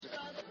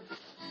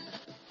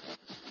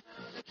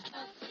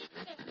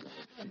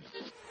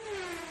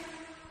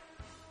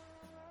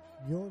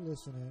You're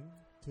listening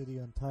to the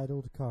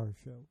Untitled Car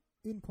Show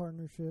in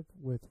partnership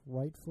with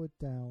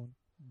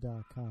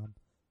RightFootDown.com.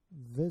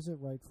 Visit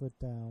Right Foot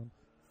Down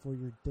for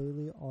your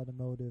daily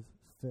automotive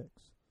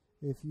fix.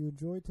 If you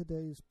enjoyed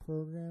today's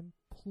program,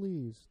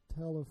 please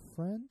tell a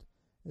friend.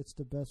 It's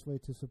the best way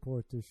to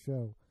support this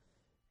show.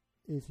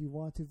 If you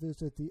want to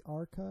visit the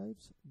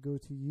archives, go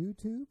to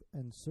YouTube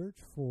and search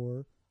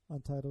for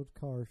Untitled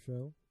Car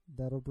Show.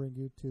 That'll bring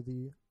you to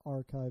the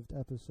archived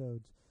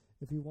episodes.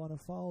 If you want to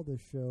follow the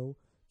show,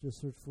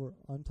 just search for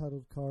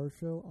Untitled Car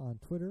Show on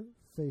Twitter,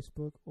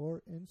 Facebook,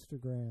 or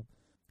Instagram.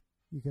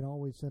 You can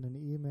always send an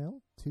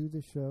email to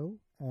the show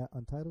at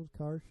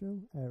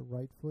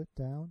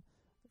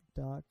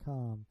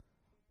untitledcarshow@rightfootdown.com.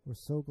 We're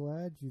so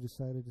glad you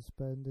decided to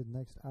spend the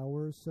next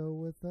hour or so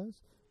with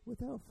us.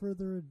 Without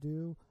further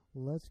ado,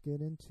 let's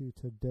get into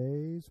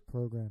today's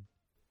program.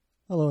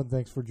 Hello and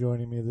thanks for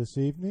joining me this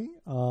evening.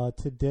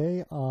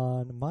 Today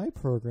on my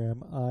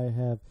program, I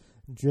have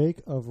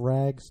Jake of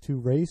Rags to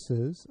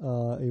Races,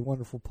 a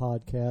wonderful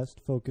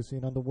podcast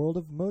focusing on the world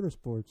of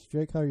motorsports.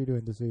 Jake, how are you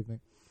doing this evening?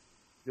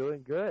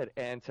 Doing good.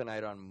 And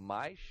tonight on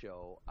my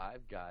show,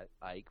 I've got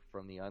Ike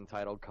from the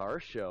Untitled Car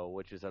Show,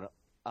 which is an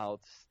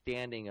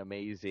outstanding,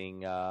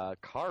 amazing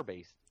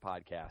car-based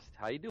podcast.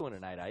 How you doing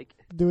tonight, Ike?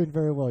 Doing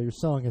very well. You're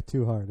selling it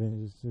too hard.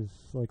 It's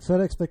like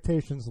set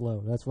expectations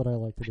low. That's what I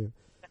like to do.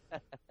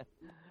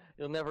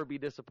 You'll never be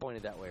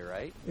disappointed that way,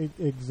 right?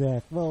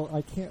 Exact. Well,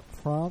 I can't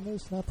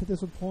promise not to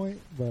disappoint,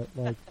 but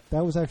like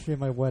that was actually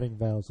my wedding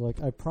vows.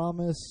 Like I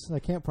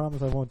can't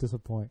promise I won't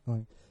disappoint.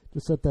 Like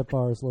just set that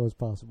bar as low as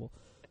possible.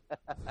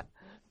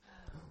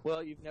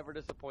 Well, you've never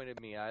disappointed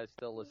me. I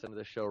still listen to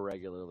the show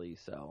regularly,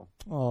 so.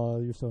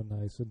 Oh, you're so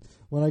nice. And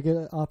when I get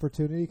an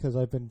opportunity, because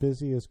I've been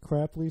busy as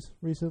crap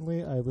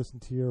recently, I listen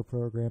to your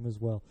program as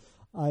well.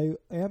 I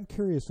am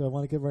curious, so I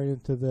want to get right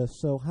into this.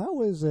 So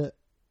how is it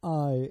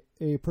a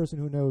person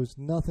who knows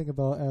nothing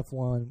about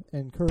F1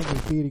 and currently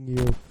beating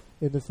you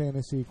in the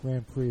Fantasy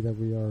Grand Prix that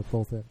we are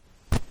both in?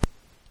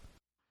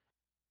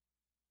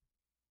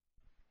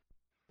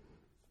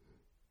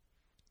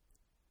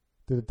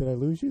 Did I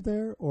lose you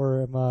there,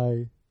 or am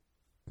I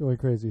going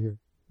crazy here?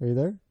 Are you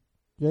there,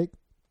 Jake?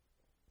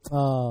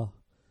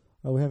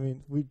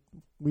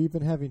 We've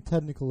been having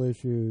technical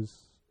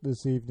issues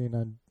this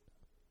evening.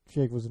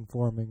 Jake was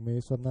informing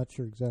me, so I'm not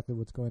sure exactly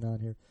what's going on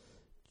here.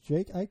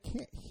 Jake, I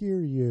can't hear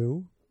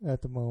you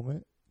at the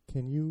moment.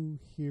 Can you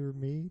hear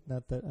me?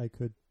 Not that I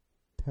could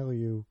tell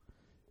you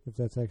if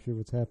that's actually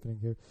what's happening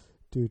here.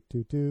 So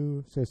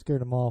I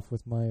scared him off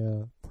with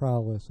my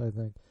prowess, I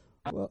think.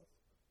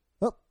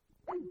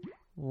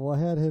 Well, I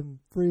had him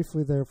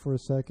briefly there for a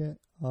second.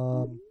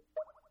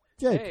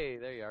 Jake. Hey,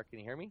 there you are. Can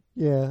you hear me?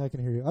 Yeah, I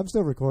can hear you. I'm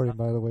still recording,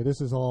 by the way.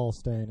 This is all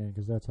staying in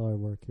because that's how I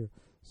work here.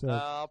 So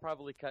I'll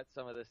probably cut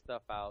some of this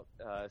stuff out,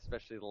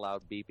 especially the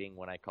loud beeping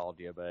when I called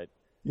you, but...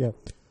 Yeah.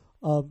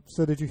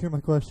 So did you hear my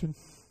question?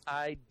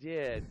 I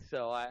did.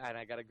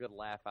 I got a good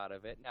laugh out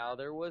of it. Now,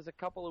 there was a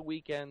couple of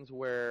weekends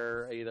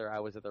where either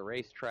I was at the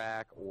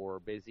racetrack or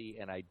busy,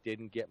 and I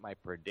didn't get my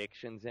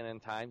predictions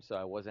in time, so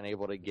I wasn't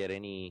able to get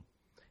any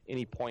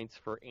points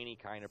for any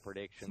kind of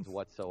predictions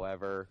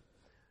whatsoever.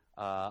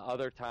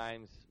 Other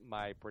times,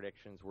 my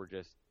predictions were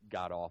just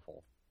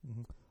god-awful.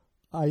 Mm-hmm.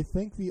 I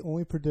think the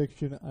only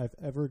prediction I've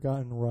ever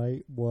gotten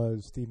right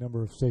was the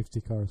number of safety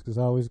cars, because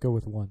I always go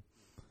with one.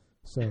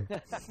 So...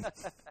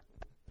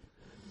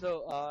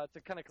 So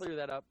to kind of clear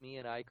that up, me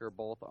and Ike are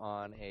both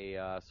on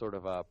a sort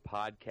of a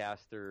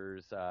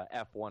podcasters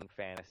F1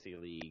 fantasy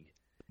league.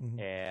 Mm-hmm.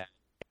 And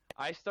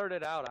I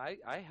started out,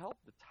 I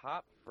helped the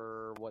top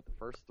for, the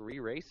first 4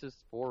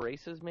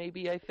 races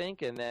maybe, I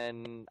think, and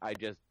then I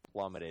just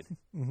plummeted.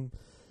 Mm-hmm.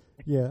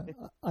 Yeah,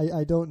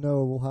 I don't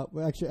know how,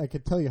 actually I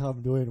can tell you how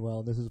I'm doing well,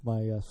 and this is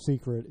my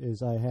secret,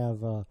 is I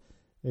have a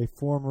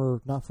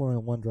former, not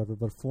Formula 1 driver,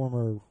 but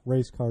former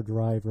race car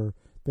driver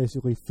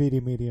basically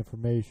feeding me the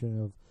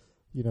information of,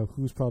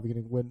 who's probably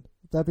going to win.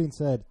 That being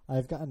said,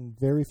 I've gotten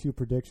very few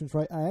predictions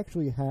right. I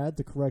actually had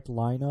the correct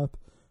lineup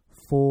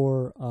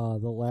for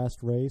the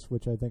last race,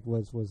 which I think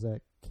was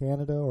that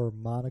Canada or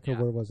Monaco? Yeah.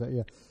 Where was that?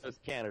 Yeah. It was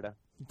Canada.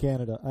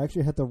 Canada. I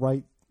actually had the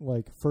right,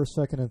 first,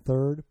 second, and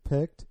third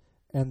picked,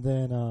 and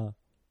then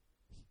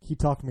he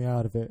talked me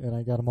out of it, and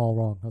I got them all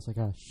wrong. I was like,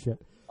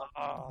 shit.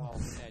 Oh,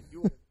 man.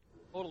 You would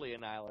have totally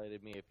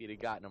annihilated me if you'd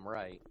have gotten them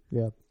right.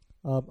 Yeah.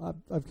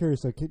 I'm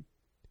curious,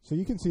 so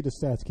you can see the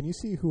stats. Can you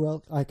see who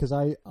else? Because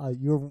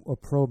you're a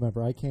pro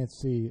member. I can't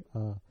see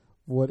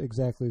what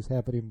exactly is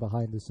happening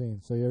behind the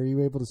scenes. So are you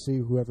able to see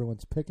who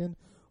everyone's picking,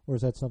 or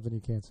is that something you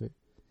can't see?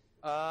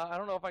 I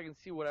don't know if I can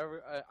see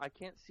whatever. I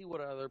can't see what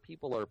other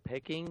people are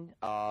picking.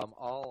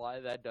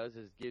 That does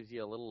is gives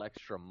you a little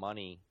extra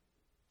money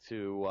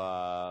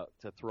to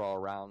throw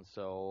around.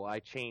 So I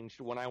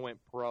changed when I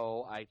went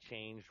pro. I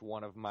changed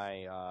one of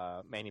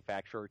my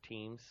manufacturer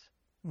teams,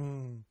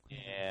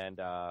 and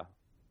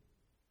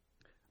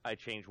I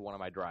changed one of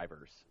my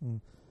drivers.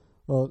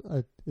 Well,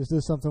 is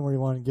this something where you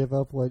want to give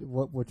up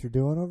what you're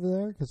doing over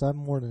there? Because I'm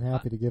more than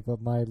happy to give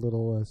up my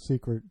little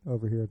secret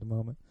over here at the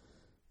moment.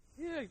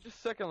 Yeah, Yeah, just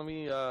a second. Let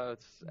me.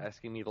 It's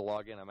asking me to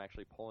log in. I'm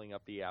actually pulling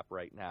up the app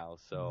right now,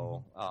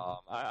 so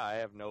I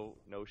have no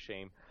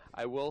shame.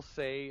 I will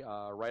say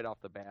right off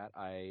the bat,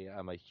 I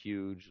am a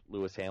huge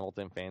Lewis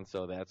Hamilton fan,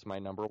 so that's my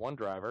number one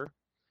driver.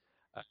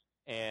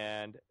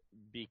 And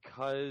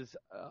because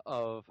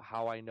of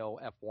how I know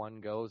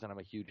F1 goes, and I'm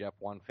a huge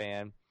F1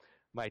 fan,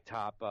 my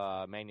top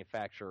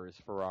manufacturer is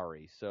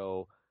Ferrari.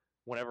 So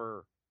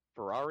whenever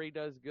Ferrari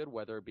does good,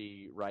 whether it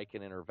be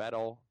Raikkonen or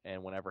Vettel,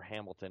 and whenever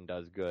Hamilton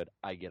does good,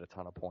 I get a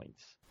ton of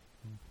points.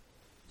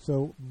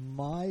 So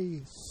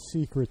my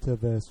secret to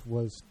this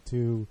was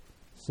to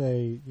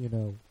say,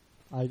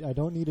 I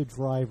don't need a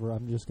driver.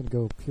 I'm just going to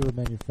go pure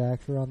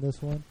manufacturer on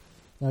this one.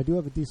 Now, I do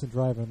have a decent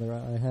driver in there.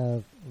 I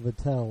have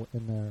Vettel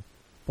in there.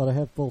 But I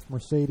have both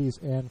Mercedes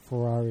and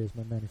Ferrari as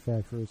my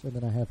manufacturers, and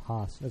then I have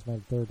Haas as my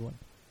third one.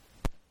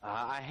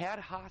 I had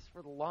Haas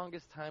for the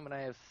longest time, and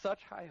I have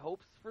such high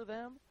hopes for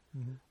them.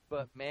 Mm-hmm.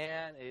 But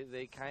man,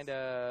 they kind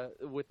of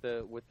with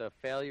the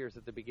failures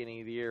at the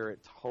beginning of the year, it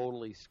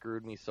totally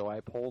screwed me. So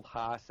I pulled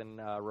Haas and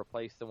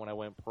replaced them when I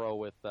went pro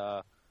with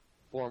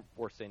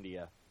Force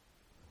India.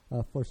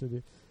 Force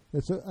India.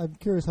 So I'm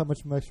curious how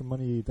much extra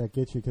money that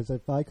gets you, because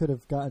if I could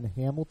have gotten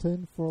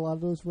Hamilton for a lot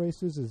of those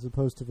races as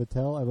opposed to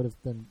Vettel, I would have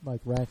been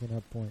racking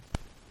up points.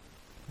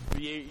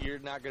 You're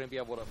not going to be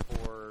able to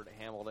afford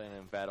Hamilton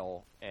and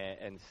Vettel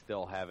and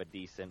still have a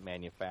decent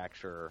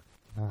manufacturer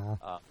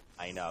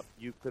line up.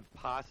 You could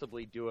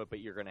possibly do it, but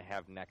you're going to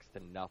have next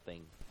to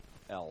nothing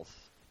else.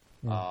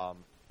 Yeah.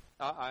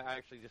 I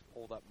actually just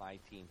pulled up my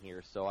team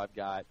here, so I've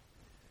got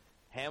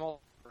Hamilton,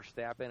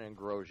 Verstappen, and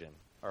Grosjean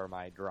are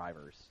my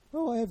drivers.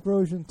 Oh, I have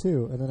Grosjean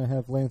too, and then I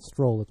have Lance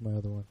Stroll as my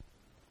other one.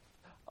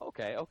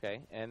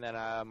 Okay. And then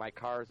my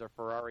cars are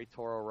Ferrari,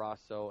 Toro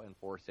Rosso, and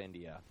Force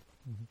India.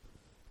 Mm-hmm.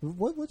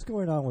 What's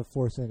going on with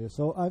Force India?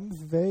 So I'm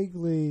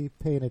vaguely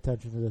paying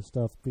attention to this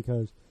stuff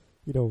because,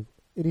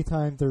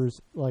 anytime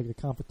there's a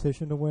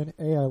competition to win,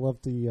 I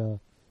love the,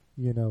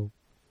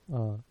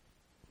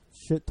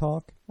 shit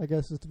talk, I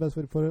guess is the best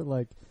way to put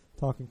it,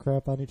 talking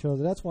crap on each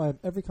other. That's why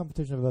every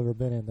competition I've ever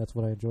been in, that's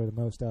what I enjoy the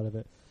most out of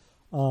it.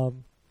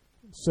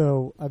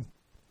 So I'm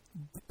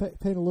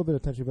paying a little bit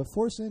of attention. But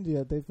Force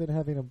India, they've been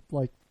having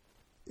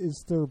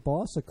is their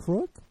boss a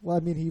crook? Well, I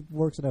mean, he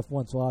works in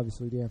F1, so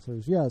obviously the answer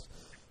is yes.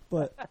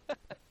 But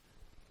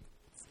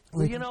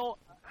well,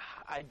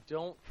 I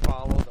don't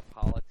follow the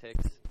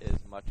politics as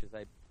much as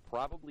I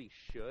probably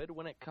should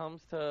when it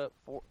comes to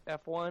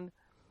F1.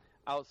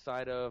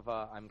 Outside of,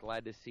 I'm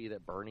glad to see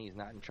that Bernie's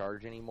not in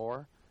charge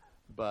anymore.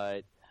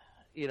 But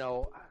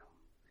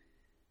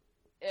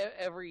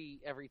every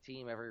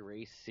team, every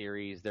race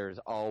series, there's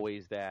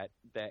always that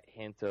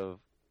hint of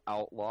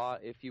outlaw,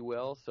 if you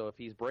will. So if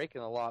he's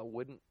breaking the law, it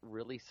wouldn't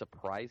really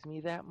surprise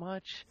me that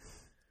much.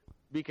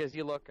 Because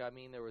you look,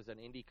 there was an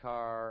Indy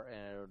car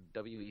and a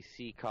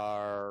WEC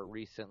car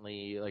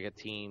recently, a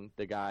team,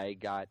 the guy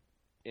got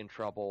in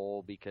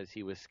trouble because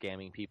he was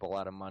scamming people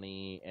out of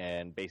money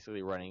and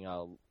basically running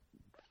a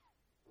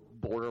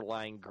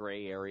borderline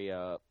gray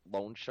area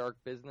loan shark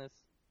business.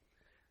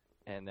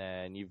 And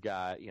then you've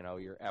got,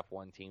 your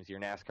F1 teams, your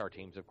NASCAR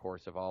teams, of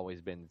course, have always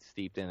been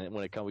steeped in it.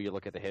 When you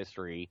look at the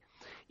history,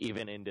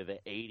 even into the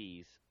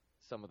 80s,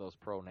 some of those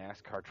pro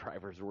NASCAR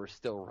drivers were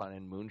still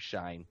running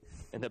moonshine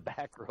in the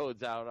back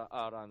roads out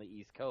on the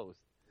East Coast.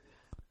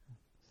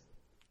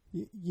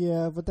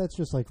 Yeah, but that's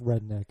just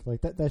redneck.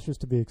 That's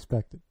just to be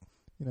expected,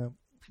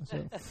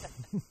 So,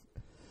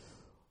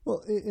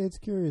 well, it's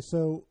curious.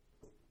 So,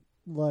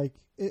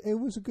 it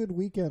was a good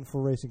weekend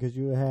for racing because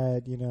you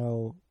had,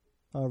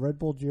 Red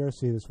Bull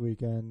GRC this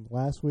weekend.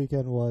 Last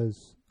weekend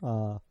was,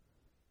 not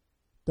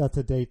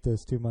to date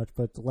this too much,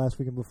 but the last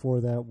weekend before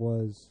that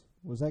was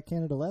that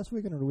Canada last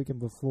weekend or the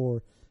weekend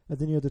before? And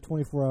then you had the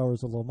 24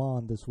 Hours of Le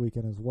Mans this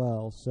weekend as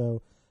well.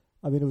 So,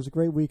 it was a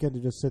great weekend to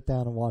just sit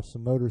down and watch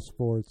some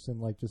motorsports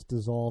and just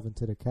dissolve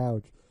into the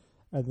couch.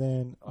 And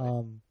then,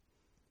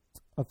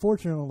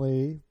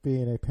 unfortunately,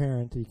 being a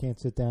parent, you can't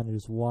sit down and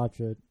just watch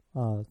it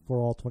for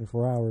all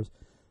 24 hours.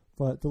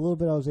 But the little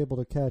bit I was able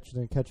to catch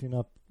and then catching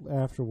up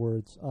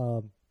afterwards,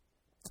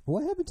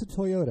 what happened to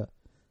Toyota?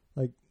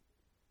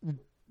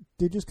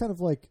 They just kind of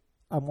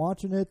I'm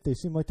watching it, they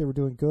seemed like they were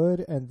doing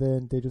good, and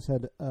then they just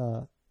had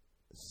a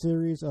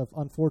series of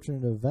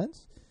unfortunate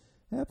events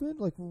happen.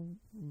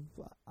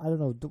 I don't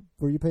know,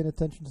 were you paying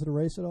attention to the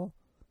race at all?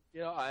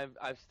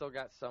 I've still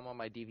got some on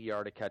my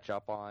DVR to catch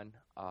up on,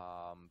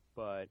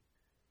 but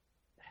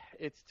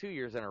it's 2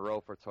 years in a row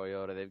for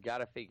Toyota. They've got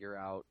to figure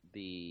out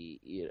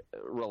the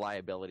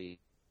reliability.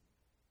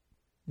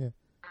 Yeah.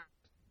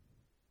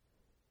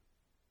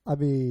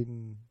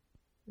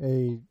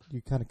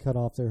 You kind of cut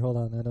off there. Hold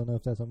on. I don't know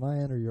if that's on my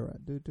end or your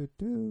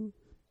end.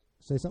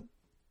 Say something.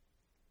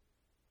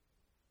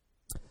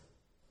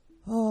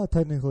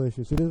 Technical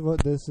issues.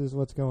 This is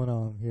what's going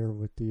on here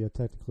with the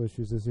technical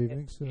issues this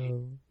evening.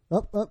 So,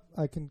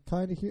 I can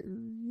kind of hear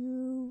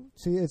you.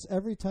 See, it's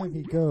every time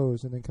he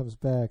goes and then comes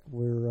back,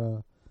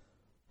 we're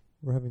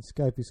having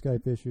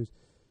Skype issues.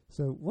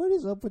 So, what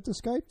is up with the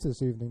Skype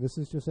this evening? This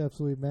is just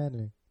absolutely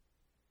maddening.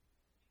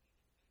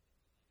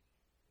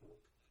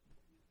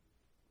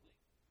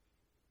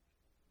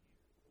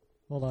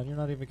 Hold on, you're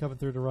not even coming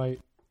through the right.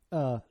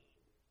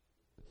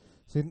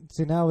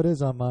 See, now it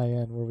is on my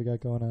end where we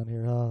got going on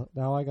here.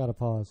 Now I gotta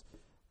pause.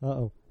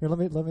 Uh-oh. Here,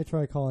 let me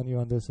try calling you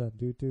on this end.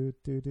 Do.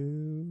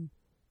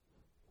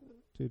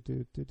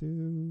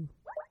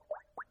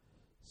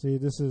 See,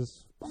 this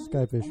is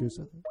Skype issues.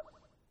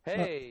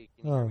 Hey,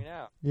 can you hear me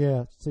now?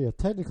 Yeah. See,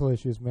 technical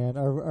issues, man.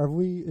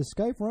 Is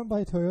Skype run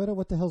by Toyota?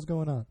 What the hell's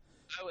going on?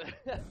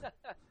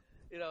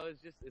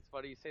 It's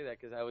funny you say that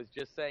because I was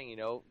just saying,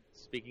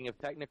 speaking of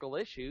technical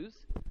issues,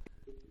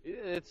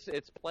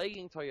 it's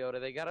plaguing Toyota.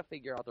 They got to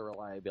figure out the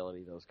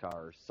reliability of those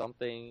cars.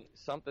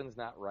 Something's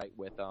not right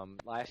with them.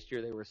 Last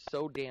year they were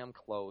so damn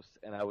close,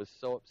 and I was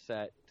so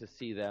upset to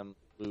see them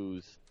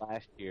lose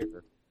last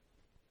year,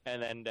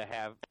 and then to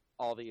have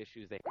all the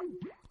issues they.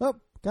 Oh,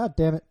 God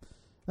damn it!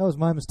 That was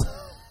my mistake.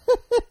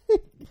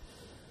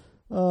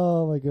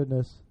 Oh my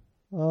goodness!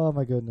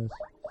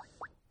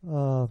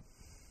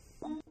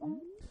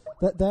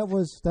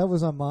 That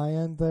was on my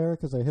end there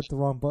because I hit the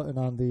wrong button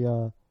on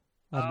the.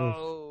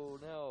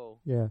 No!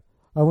 Yeah,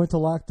 I went to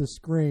lock the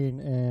screen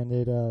and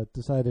it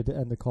decided to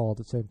end the call at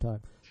the same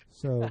time.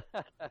 So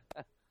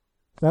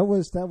that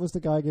was the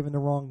guy giving the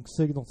wrong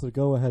signal to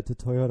go ahead to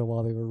Toyota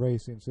while they were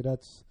racing. So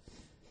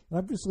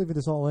I'm just leaving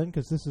this all in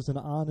because this is an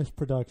honest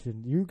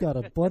production. You got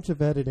a bunch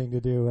of editing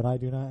to do, and I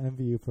do not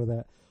envy you for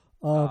that.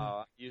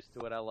 I'm used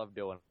to it. I love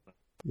doing.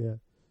 Yeah.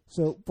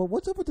 So, but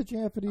what's up with the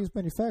Japanese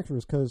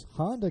manufacturers? Because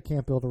Honda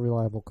can't build a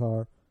reliable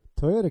car,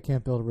 Toyota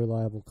can't build a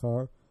reliable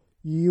car.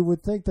 You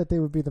would think that they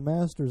would be the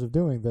masters of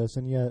doing this,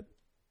 and yet,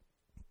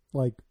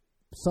 like,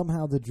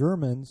 somehow the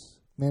Germans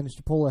managed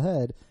to pull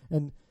ahead.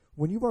 And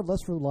when you are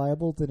less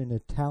reliable than an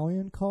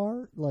Italian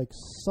car, like,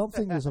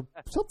 something's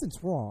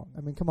wrong.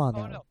 I mean, come on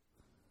now. No.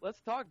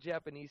 Let's talk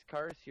Japanese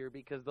cars here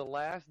because the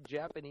last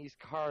Japanese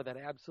car that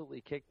absolutely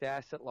kicked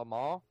ass at Le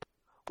Mans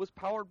was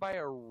powered by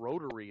a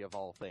rotary of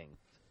all things.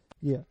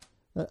 Yeah.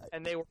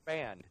 And they were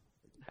banned.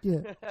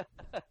 Yeah.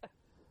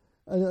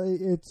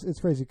 It's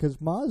crazy because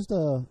Mazda's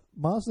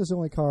the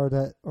only car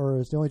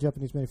is the only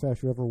Japanese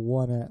manufacturer ever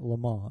won at Le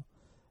Mans.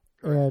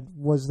 Correct. And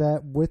was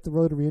that with the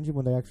rotary engine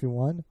when they actually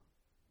won?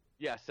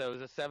 Yeah, so it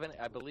was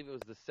I believe it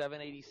was the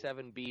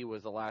 787B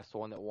was the last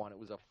one that won. It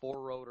was a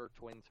 4-rotor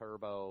twin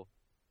turbo,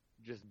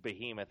 just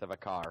behemoth of a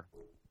car.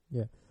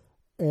 Yeah.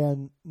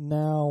 And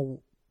now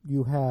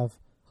you have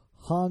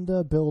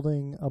Honda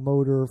building a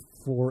motor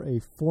for a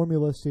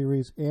Formula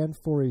Series and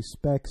for a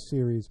Spec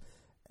Series,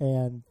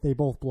 and they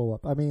both blow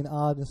up. I mean,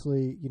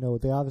 honestly,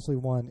 they obviously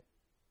won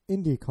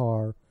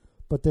IndyCar,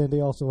 but then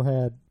they also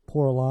had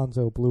poor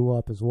Alonso blew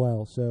up as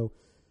well. So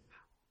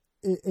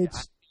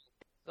it's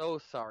so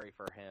sorry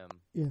for him.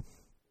 Yeah,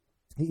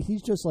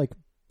 he's just like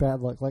bad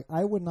luck. Like,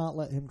 I would not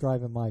let him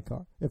drive in my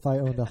car if I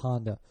owned a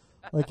Honda.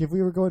 Like, if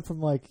we were going from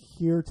like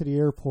here to the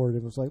airport,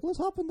 and it was like, let's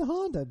hop in the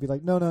Honda. I'd be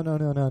like, no.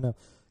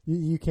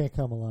 You can't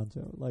come,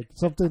 Alonso. Like,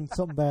 something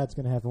bad's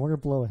going to happen. We're going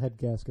to blow a head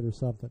gasket or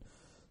something.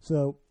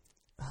 So,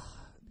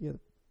 yeah.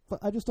 But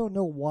I just don't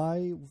know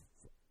why.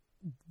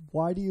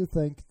 Why do you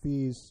think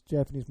these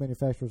Japanese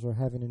manufacturers are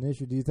having an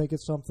issue? Do you think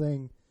it's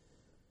something,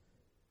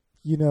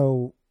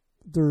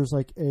 there's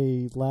like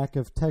a lack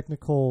of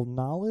technical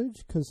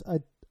knowledge? Because I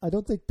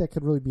don't think that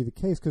could really be the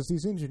case because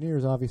these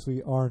engineers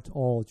obviously aren't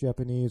all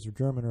Japanese or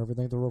German or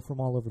everything. They're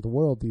from all over the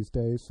world these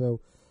days.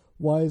 So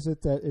why is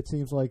it that it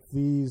seems like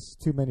these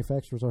two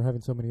manufacturers are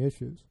having so many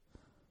issues?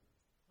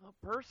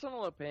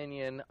 Personal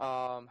opinion,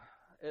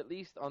 at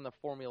least on the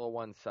Formula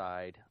One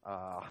side,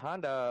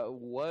 Honda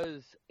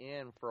was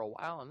in for a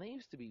while, and they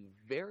used to be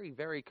very,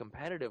 very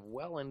competitive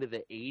well into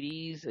the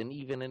 80s and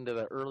even into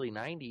the early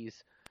 90s.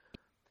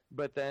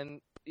 But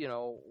then,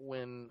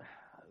 when,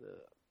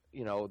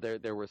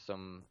 there was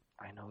some,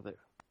 I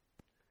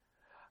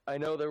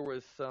know there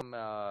was some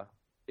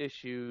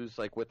issues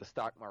like with the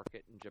stock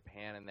market in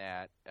Japan and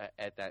that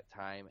at that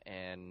time,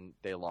 and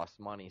they lost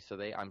money. So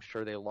I'm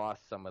sure they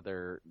lost some of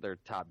their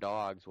top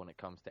dogs when it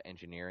comes to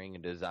engineering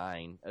and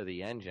design of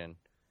the engine.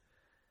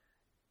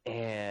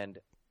 And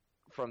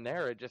from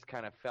there, it just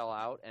kind of fell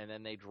out, and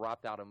then they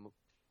dropped out of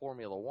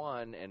Formula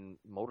One and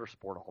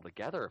motorsport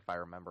altogether, if I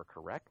remember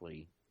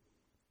correctly.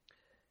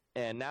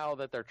 And now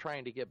that they're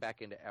trying to get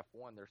back into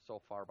F1, they're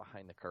so far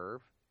behind the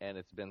curve, and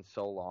it's been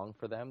so long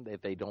for them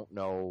that they don't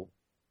know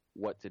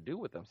what to do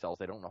with themselves.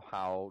 They don't know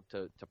how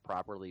to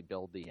properly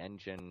build the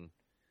engine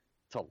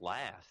to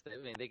last.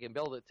 I mean, they can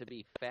build it to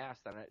be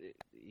fast, and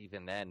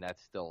even then,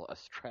 that's still a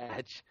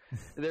stretch.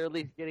 They're at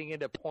least getting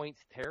into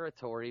points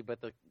territory, but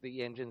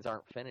the engines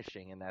aren't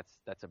finishing, and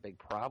that's a big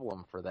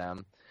problem for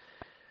them.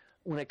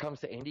 When it comes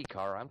to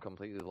IndyCar, I'm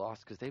completely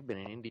lost because they've been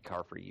in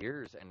IndyCar for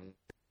years, and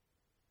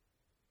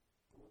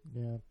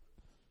yeah.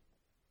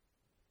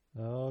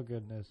 Oh,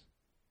 goodness.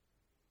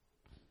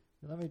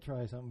 Let me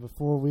try something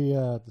before we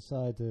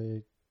decide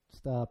to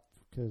stop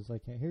because I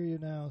can't hear you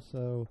now,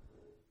 so.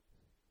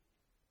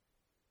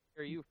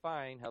 Hear you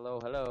fine.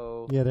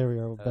 Hello. Yeah, there we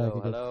are. We're back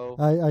again. Hello.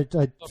 I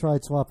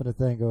tried swapping a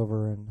thing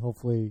over, and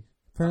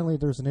apparently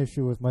there's an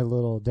issue with my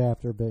little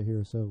adapter bit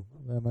here, so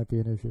that might be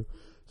an issue.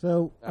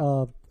 So,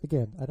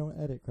 again, I don't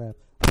edit crap.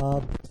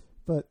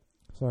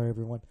 So Sorry,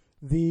 everyone.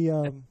 The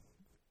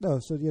no,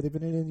 so yeah, they've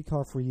been in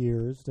IndyCar for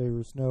years.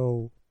 There's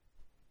no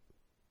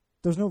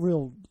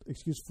real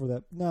excuse for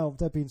that. Now,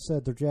 that being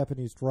said, their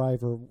Japanese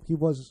driver,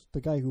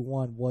 the guy who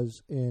won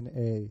was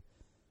in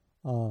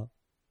a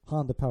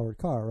Honda-powered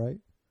car, right?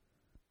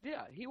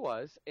 Yeah, he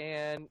was,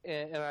 and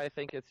I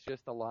think it's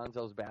just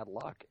Alonso's bad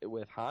luck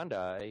with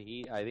Honda.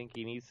 I think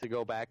he needs to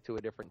go back to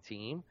a different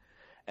team,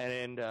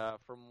 and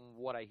from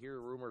what I hear,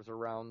 rumors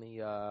around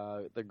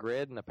the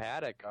grid and the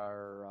paddock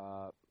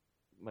are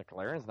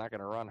McLaren's not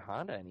going to run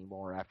Honda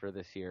anymore after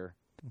this year.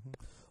 Mm-hmm.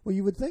 Well,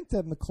 you would think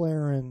that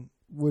McLaren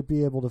would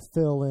be able to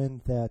fill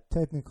in that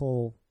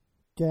technical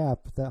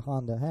gap that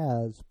Honda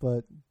has,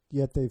 but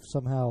yet they've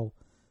somehow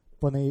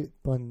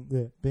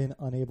been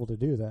unable to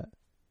do that.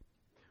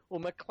 Well,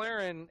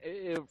 McLaren,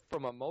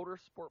 from a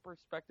motorsport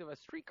perspective, a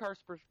street car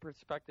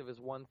perspective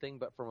is one thing,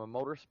 but from a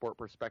motorsport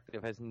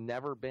perspective, has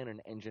never been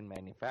an engine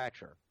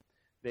manufacturer.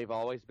 They've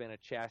always been a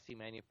chassis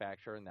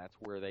manufacturer, and that's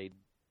where they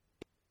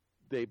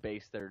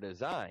base their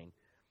design.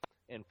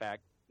 In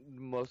fact,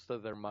 most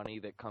of their money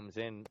that comes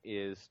in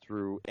is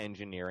through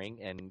engineering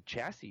and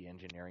chassis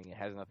engineering. It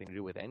has nothing to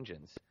do with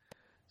engines.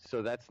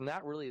 So that's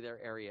not really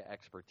their area of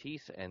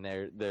expertise, and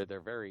they're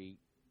very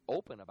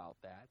open about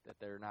that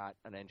they're not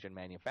an engine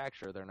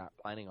manufacturer. They're not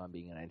planning on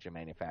being an engine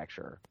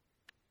manufacturer.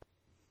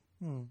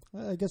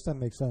 I guess that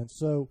makes sense.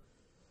 So,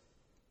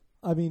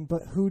 I mean,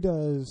 but who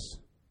does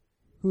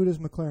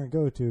McLaren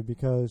go to?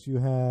 Because you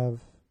have,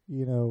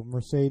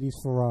 Mercedes,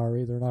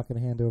 Ferrari. They're not going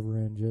to hand over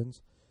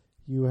engines.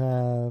 You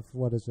have,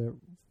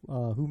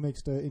 who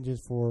makes the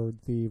engines for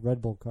the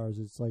Red Bull cars?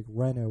 It's like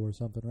Renault or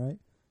something, right?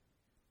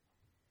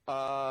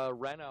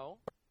 Renault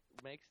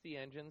makes the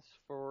engines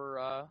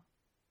for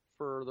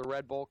the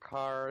Red Bull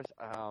cars.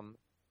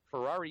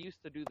 Ferrari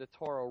used to do the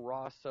Toro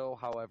Rosso,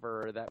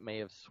 however, that may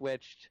have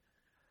switched.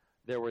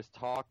 There was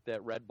talk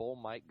that Red Bull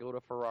might go to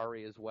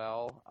Ferrari as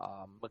well.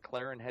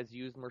 McLaren has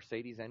used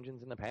Mercedes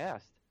engines in the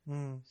past.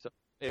 So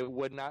it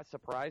would not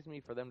surprise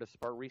me for them to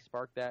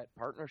re-spark that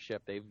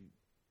partnership.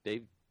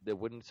 It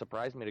wouldn't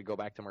surprise me to go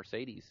back to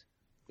Mercedes.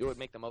 It would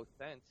make the most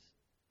sense.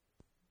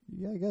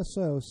 Yeah, I guess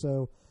so.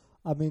 So,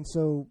 I mean,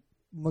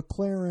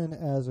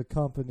 McLaren as a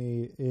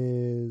company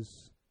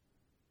is...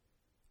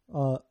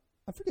 I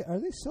forget, are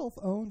they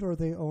self-owned or are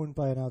they owned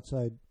by an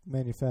outside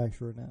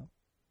manufacturer now?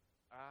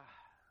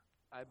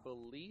 I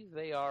believe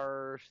they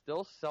are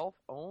still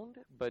self-owned,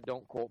 but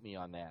don't quote me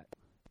on that.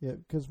 Yeah,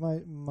 because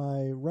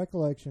my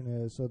recollection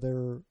is, so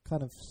they're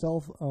kind of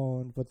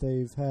self-owned, but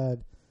they've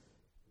had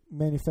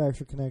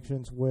manufacturer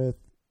connections with,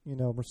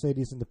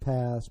 Mercedes in the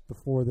past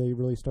before they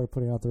really started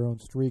putting out their own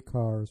street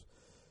cars.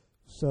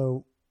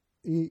 So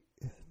it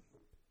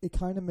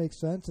kind of makes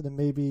sense, and then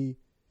maybe...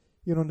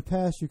 in the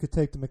past, you could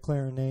take the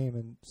McLaren name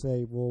and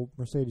say, well,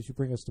 Mercedes, you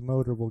bring us the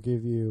motor, we'll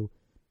give you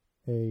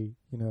a,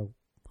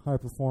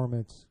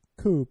 high-performance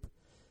coupe.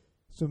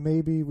 So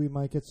maybe we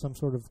might get some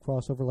sort of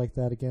crossover like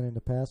that again in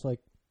the past. Like,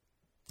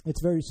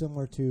 it's very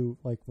similar to,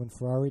 like, when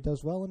Ferrari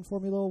does well in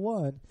Formula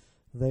One,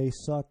 they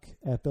suck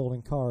at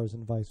building cars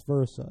and vice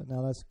versa.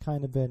 Now, that's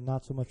kind of been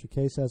not so much a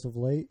case as of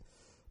late,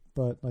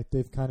 but, like,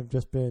 they've kind of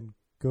just been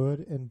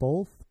good in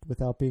both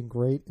without being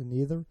great in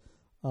either.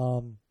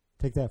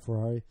 Take that,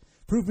 Ferrari.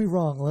 Prove me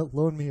wrong.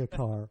 Loan me a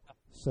car.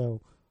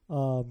 So,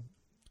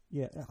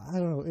 yeah, I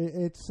don't know.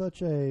 It's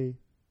such a...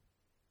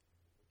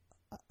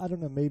 I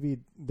don't know. Maybe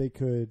they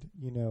could,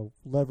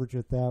 leverage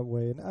it that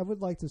way. And I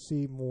would like to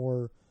see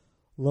more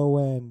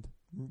low-end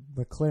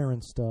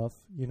McLaren stuff.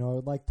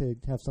 I'd like to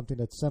have something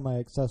that's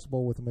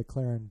semi-accessible with a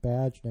McLaren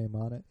badge name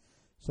on it.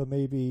 So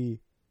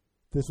maybe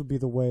this would be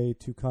the way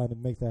to kind of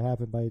make that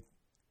happen by,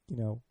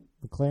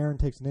 McLaren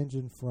takes an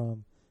engine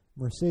from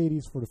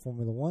Mercedes for the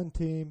Formula One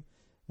team,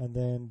 and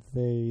then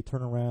they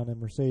turn around and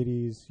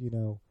Mercedes,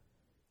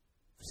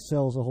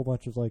 sells a whole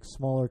bunch of like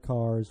smaller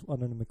cars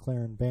under the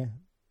McLaren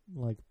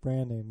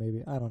brand name.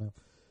 Maybe, I don't know.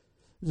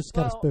 Just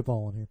kind of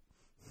spitballing here.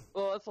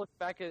 Well, let's look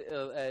back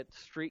at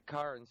street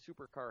car and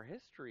supercar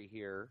history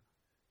here.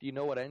 Do you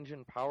know what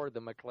engine powered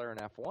the McLaren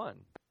F1?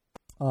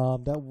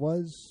 That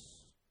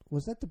was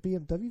that the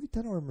BMW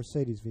V10 or a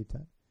Mercedes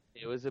V10?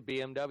 It was a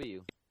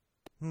BMW.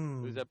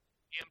 It was a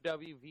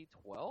BMW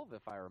V12,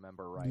 if I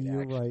remember right.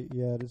 You're right.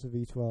 Yeah, it is a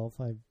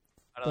V12.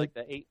 I like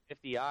the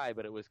 850i,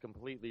 but it was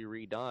completely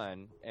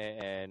redone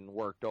and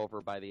worked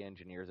over by the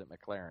engineers at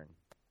McLaren.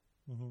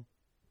 Mm-hmm.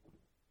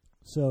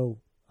 So,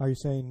 are you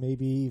saying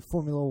maybe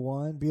Formula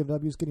One,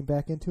 BMW is getting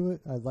back into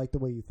it? I like the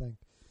way you think.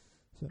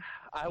 So.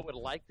 I would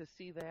like to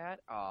see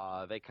that.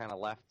 They kind of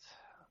left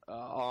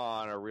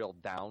on a real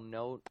down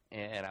note,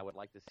 and I would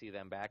like to see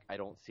them back. I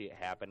don't see it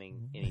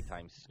happening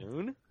anytime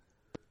soon.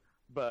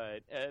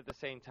 But at the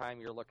same time,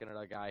 you're looking at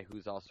a guy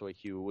who's also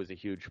was a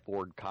huge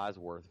Ford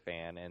Cosworth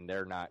fan, and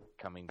they're not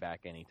coming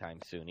back anytime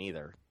soon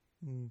either.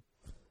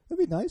 It'd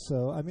be nice,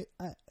 though. I mean,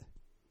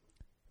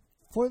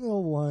 Formula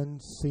One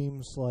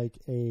seems like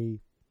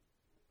as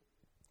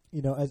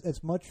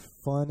much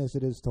fun as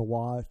it is to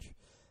watch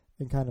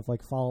and kind of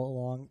like follow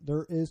along,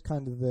 there is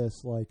kind of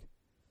this, like,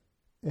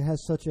 it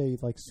has such a,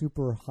 like,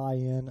 super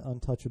high-end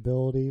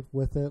untouchability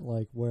with it,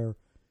 like, where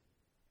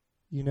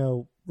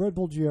Red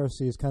Bull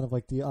GRC is kind of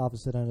like the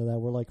opposite end of that.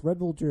 Where like Red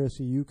Bull GRC,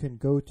 you can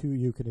go to,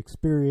 you can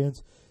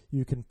experience,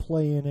 you can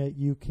play in it,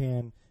 you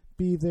can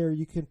be there,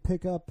 you can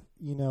pick up,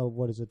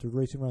 to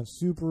racing around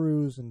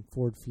Subarus and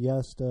Ford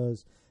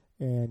Fiestas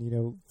and,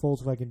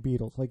 Volkswagen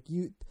Beetles. Like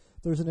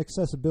there's an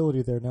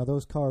accessibility there. Now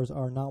those cars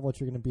are not what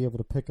you're going to be able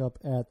to pick up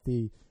at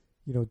the,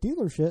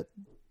 dealership,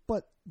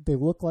 but they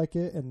look like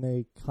it and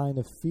they kind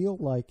of feel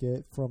like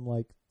it from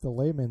like the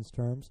layman's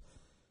terms.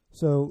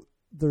 So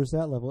there's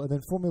that level. And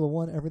then Formula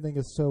One, everything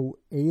is so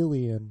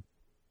alien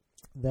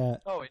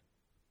that,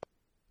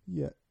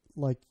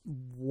 like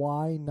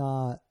why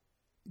not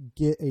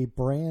get a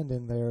brand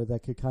in there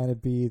that could kind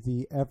of be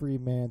the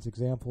everyman's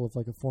example of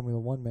like a Formula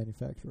One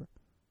manufacturer?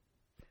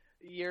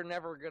 You're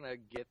never gonna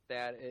get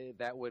that.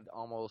 That would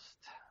almost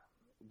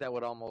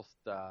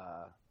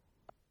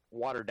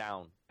water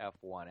down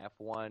F1.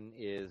 F1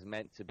 is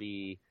meant to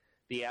be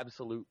the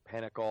absolute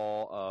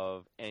pinnacle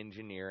of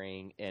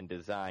engineering and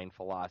design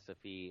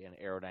philosophy and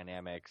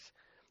aerodynamics.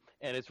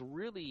 And it's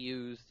really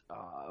used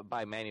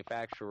by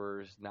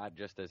manufacturers not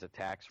just as a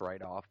tax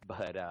write-off,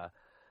 but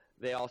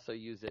they also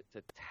use it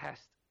to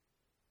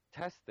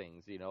test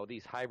things.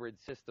 These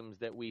hybrid systems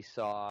that we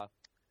saw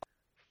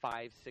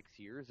 5-6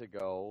 years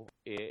ago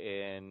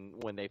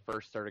when they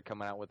first started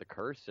coming out with the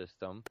KERS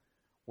system,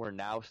 we're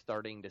now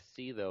starting to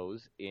see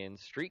those in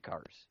street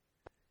cars.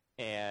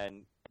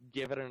 And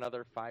give it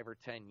another 5 or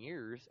 10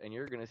 years, and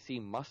you're going to see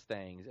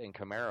Mustangs and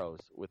Camaros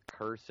with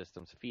KERS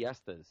systems,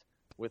 Fiestas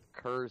with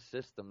KERS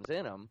systems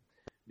in them,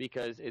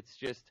 because it's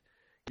just,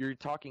 you're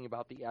talking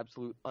about the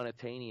absolute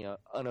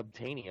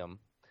unobtainium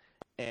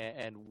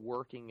and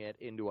working it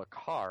into a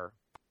car,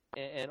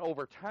 and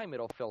over time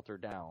it'll filter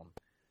down.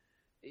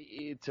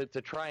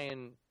 To try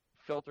and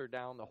filter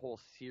down the whole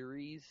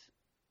series,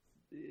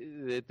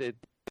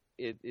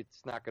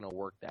 it's not going to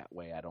work that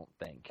way, I don't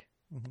think.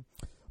 Mm-hmm.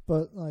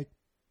 But like,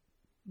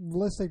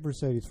 let's take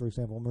Mercedes, for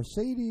example.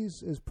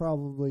 Mercedes is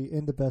probably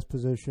in the best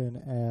position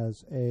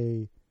as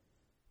a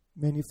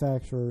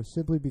manufacturer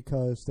simply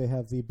because they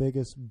have the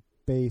biggest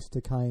base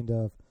to kind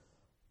of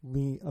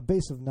a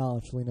base of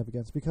knowledge to lean up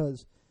against.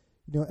 Because,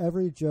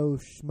 every Joe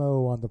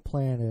Schmo on the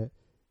planet,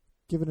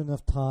 given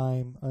enough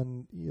time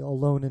and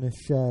alone in a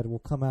shed, will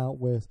come out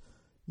with,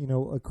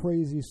 a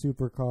crazy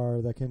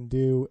supercar that can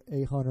do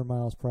 800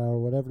 miles per hour,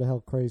 whatever the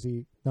hell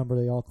crazy number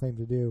they all claim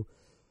to do.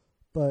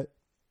 But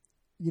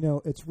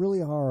it's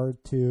really hard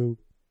to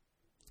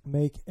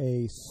make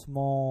a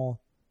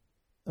small,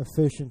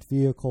 efficient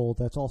vehicle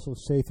that's also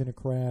safe in a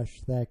crash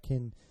that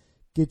can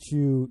get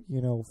you,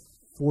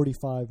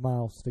 45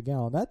 miles to the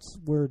gallon. That's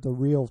where the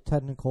real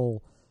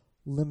technical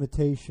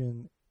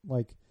limitation,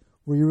 like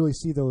where you really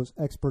see those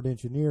expert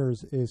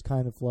engineers, is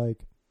kind of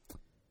like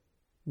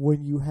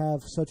when you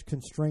have such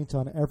constraints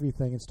on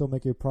everything and still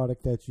make a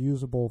product that's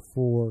usable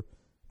for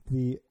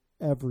the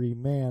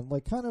everyman.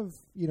 Like kind of,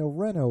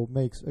 Renault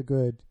makes a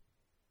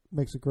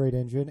great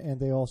engine, and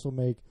they also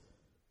make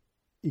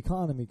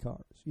economy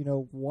cars.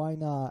 Why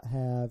not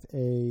have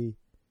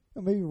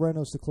maybe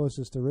Renault's the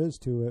closest there is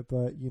to it,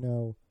 but,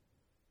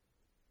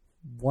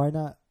 why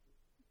not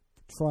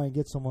try and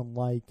get someone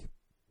like,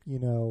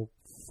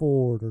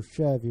 Ford or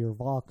Chevy or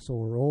Vauxhall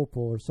or Opel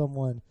or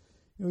someone,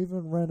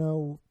 even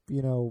Renault,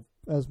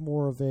 as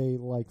more of a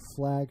like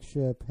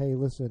flagship, hey,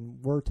 listen,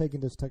 we're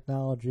taking this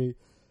technology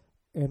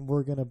and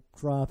we're going to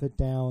drop it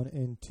down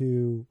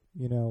into,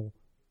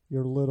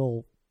 your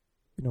little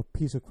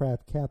piece of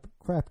crap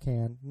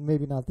can,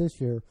 maybe not this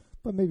year,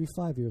 but maybe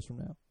 5 years from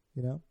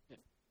now,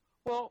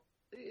 Well,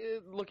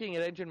 looking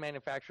at engine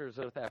manufacturers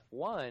with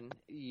F1,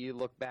 you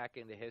look back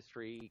into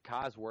history,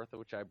 Cosworth,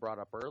 which I brought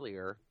up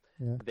earlier,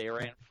 they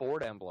ran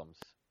Ford emblems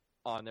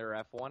on their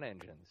F1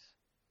 engines.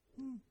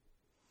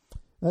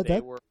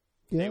 They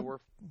were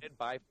funded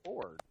by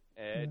Ford.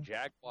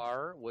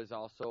 Jaguar was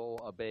also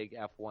a big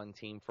F1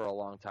 team for a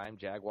long time.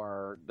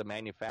 Jaguar, the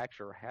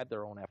manufacturer, had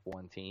their own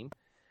F1 team,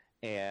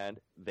 and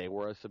they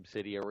were a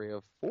subsidiary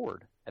of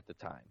Ford at the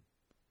time.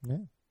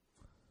 Yeah.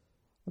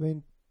 I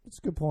mean, it's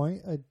a good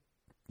point.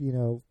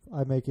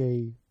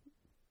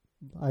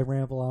 I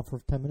ramble on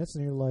for 10 minutes,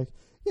 and you're like,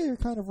 yeah, you're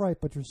kind of right,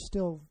 but you're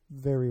still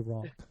very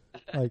wrong.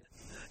 Like,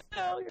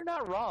 no, you're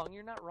not wrong.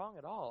 You're not wrong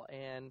at all.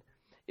 And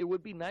it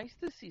would be nice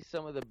to see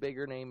some of the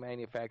bigger name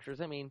manufacturers.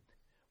 I mean,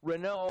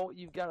 Renault,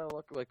 you've got to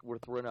look like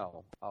with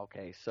Renault.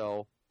 Okay,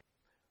 so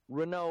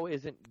Renault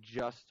isn't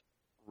just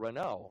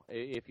Renault.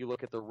 If you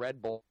look at the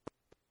Red Bull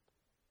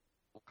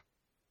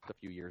a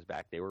few years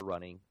back, they were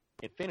running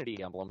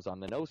Infiniti emblems on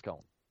the nose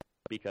cone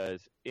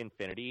because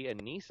Infiniti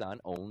and Nissan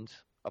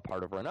owns a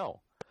part of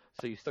Renault.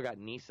 So you still got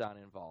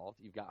Nissan involved.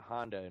 You've got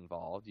Honda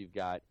involved. You've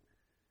got,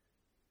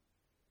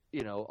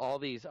 all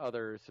these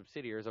other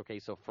subsidiaries. Okay,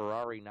 so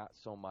Ferrari not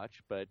so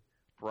much, but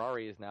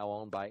Ferrari is now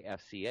owned by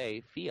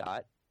FCA,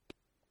 Fiat.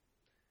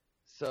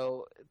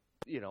 So,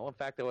 in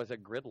fact, there was a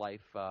Grid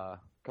Life a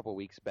couple of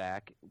weeks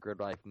back, Grid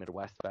Life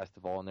Midwest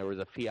Festival, and there was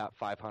a Fiat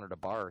 500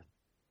 Abarth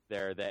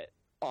there that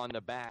on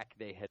the back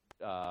they had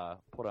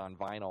put on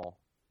vinyl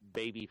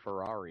 "Baby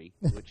Ferrari,"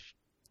 which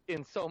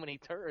in so many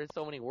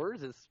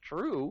words is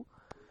true.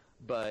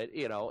 But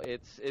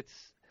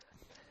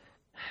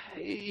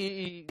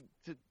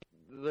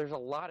there's a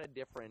lot of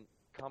different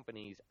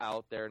companies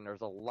out there, and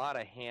there's a lot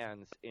of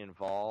hands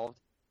involved.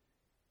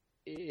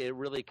 It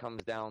really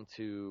comes down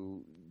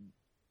to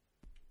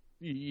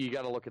you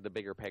got to look at the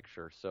bigger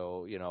picture.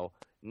 So,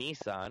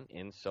 Nissan,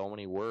 in so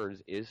many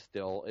words, is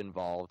still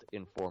involved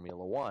in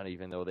Formula One,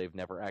 even though they've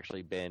never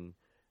actually been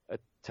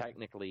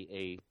technically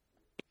a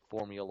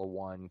Formula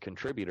One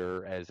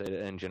contributor as an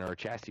engine or a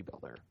chassis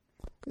builder.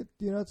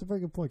 That's a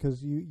very good point,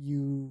 because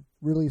you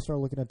really start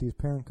looking at these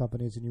parent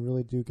companies, and you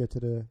really do get to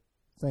the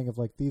thing of,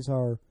 like, these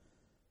are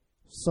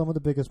some of the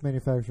biggest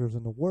manufacturers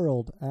in the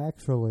world,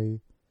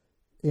 actually,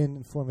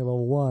 in Formula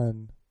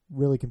One,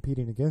 really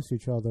competing against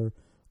each other.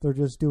 They're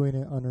just doing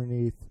it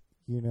underneath,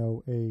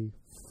 a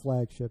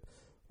flagship.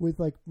 With,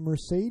 like,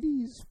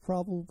 Mercedes,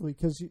 probably,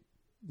 because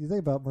you think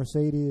about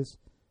Mercedes,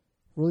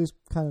 really is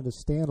kind of the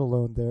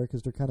standalone there,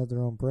 because they're kind of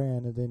their own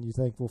brand, and then you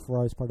think, well,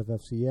 Ferrari's part of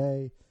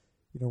FCA,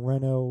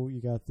 Renault,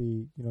 you got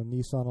the,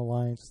 Nissan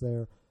Alliance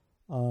there.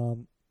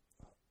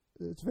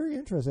 It's very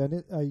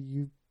interesting.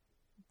 And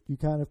you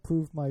kind of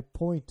proved my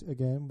point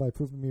again by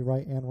proving me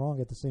right and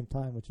wrong at the same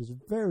time, which is a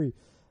very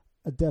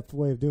adept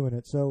way of doing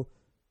it. So,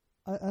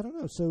 I don't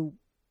know. So,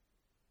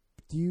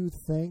 do you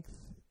think,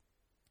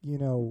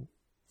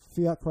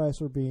 Fiat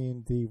Chrysler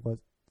being the,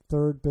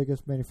 third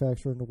biggest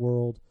manufacturer in the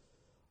world,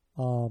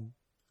 and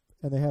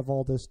they have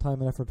all this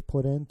time and effort to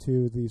put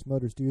into these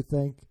motors, do you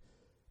think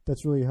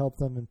that's really helped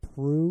them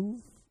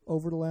improve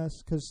over the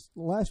last, because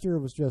last year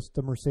it was just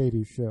the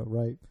Mercedes show,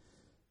 right?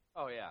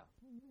 Oh, yeah.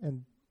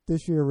 And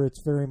this year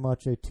it's very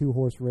much a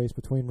two-horse race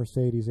between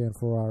Mercedes and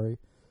Ferrari.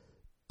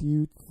 Do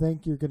you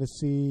think you're going to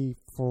see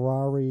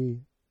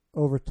Ferrari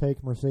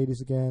overtake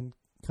Mercedes again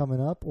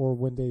coming up, or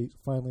when they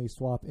finally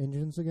swap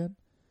engines again?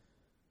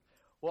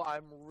 Well,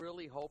 I'm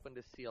really hoping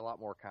to see a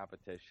lot more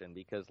competition,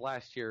 because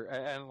last year,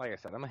 and like I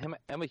said,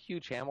 I'm a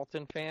huge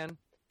Hamilton fan,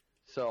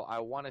 so I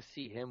want to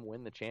see him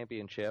win the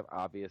championship,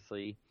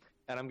 obviously.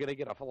 And I'm going to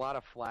get a lot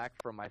of flack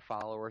from my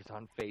followers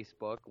on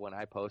Facebook when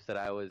I posted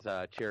I was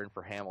cheering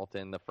for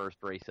Hamilton the first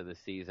race of the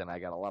season. I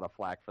got a lot of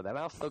flack for that.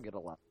 I'll still get a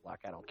lot of flack.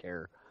 I don't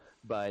care.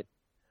 But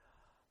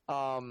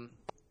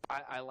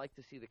I like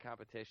to see the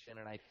competition,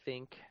 and I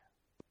think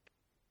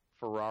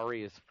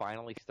Ferrari is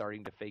finally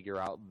starting to figure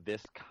out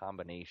this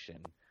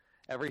combination.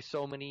 Every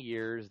so many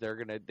years,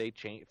 they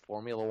change.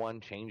 Formula One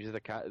changes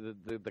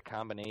the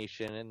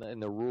combination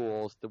and the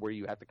rules to where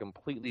you have to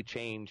completely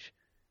change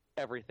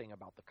everything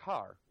about the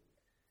car.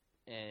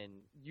 And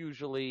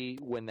usually,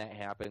 when that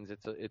happens,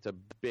 it's a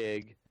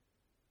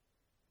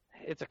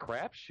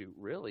crapshoot,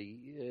 really,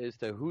 as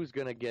to who's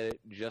going to get it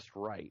just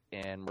right.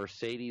 And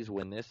Mercedes,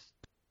 when this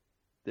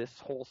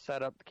whole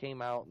setup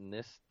came out and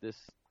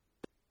this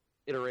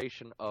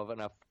iteration of an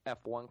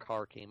F1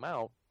 car came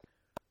out,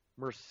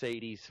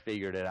 Mercedes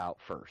figured it out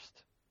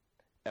first.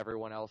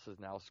 Everyone else is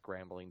now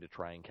scrambling to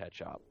try and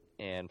catch up.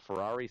 And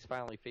Ferrari's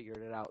finally figured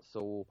it out.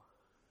 So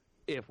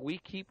if we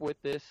keep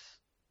with this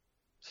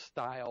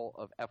style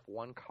of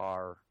F1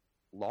 car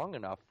long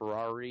enough,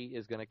 Ferrari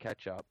is going to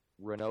catch up.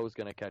 Renault's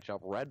going to catch up.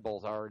 Red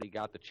Bull's already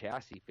got the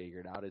chassis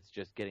figured out. It's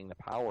just getting the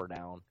power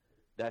down.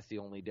 That's the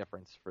only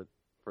difference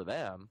for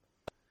them.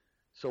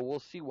 So we'll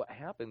see what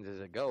happens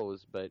as it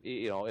goes. But,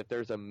 if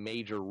there's a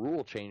major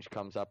rule change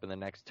comes up in the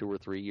next 2 or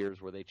 3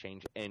 years where they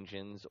change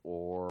engines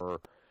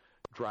or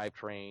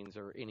drivetrains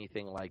or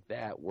anything like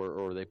that,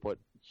 or they put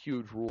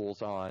huge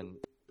rules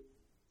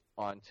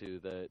onto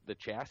the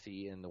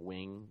chassis and the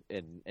wing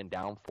and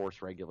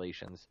downforce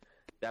regulations,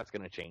 that's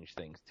going to change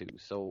things too.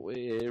 So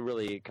it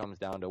really comes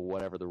down to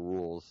whatever the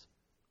rules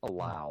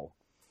allow.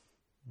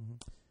 Mm-hmm.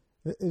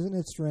 Isn't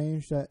it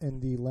strange that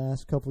in the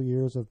last couple of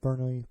years of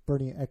Bernie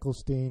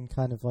Ecclestone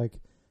kind of like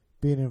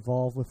being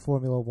involved with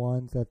Formula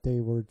One, that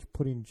they were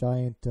putting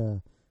giant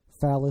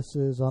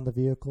phalluses on the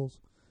vehicles,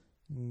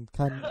 and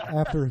kind of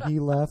after he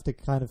left,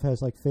 it kind of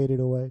has like faded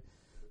away.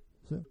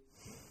 So.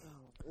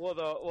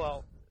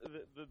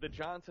 The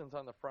Johnsons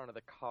on the front of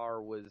the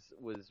car was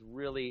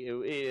really,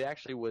 it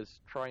actually was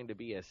trying to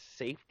be a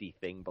safety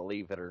thing,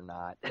 believe it or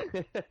not.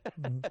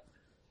 Mm-hmm.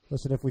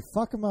 Listen, if we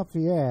fuck him up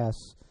the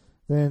ass,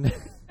 then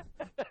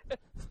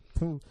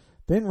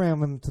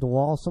ram him to the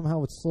wall.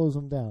 Somehow it slows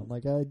him down.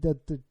 Like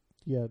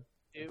yeah.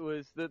 It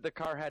was the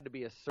car had to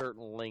be a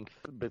certain length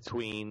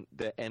between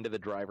the end of the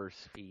driver's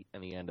feet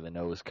and the end of the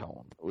nose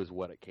cone, was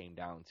what it came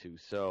down to.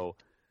 So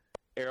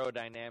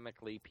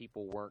aerodynamically,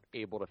 people weren't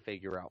able to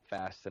figure out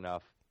fast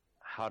enough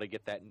how to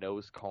get that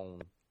nose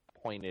cone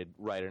pointed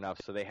right enough.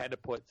 So they had to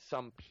put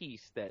some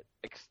piece that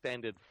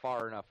extended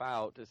far enough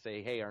out to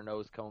say, hey, our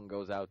nose cone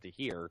goes out to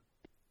here.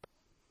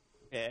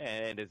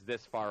 And it's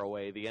this far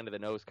away. The end of the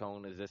nose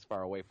cone is this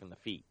far away from the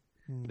feet.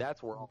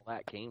 That's where all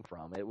that came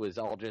from. It was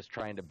all just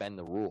trying to bend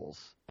the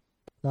rules.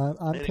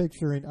 I'm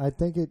picturing. I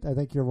think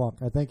you're wrong.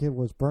 I think it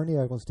was Bernie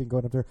Ecclestone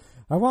going up there.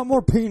 I want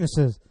more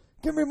penises.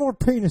 Give me more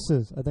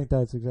penises. I think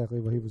that's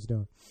exactly what he was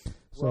doing.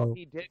 So, well,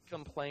 he did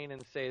complain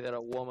and say that a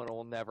woman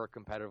will never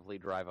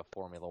competitively drive a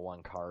Formula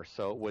One car,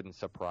 so it wouldn't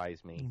surprise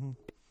me.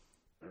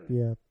 Mm-hmm.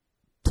 Yeah.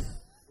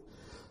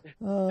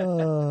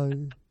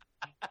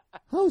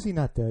 How is he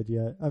not dead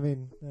yet? I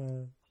mean,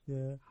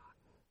 yeah.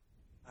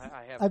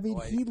 I mean,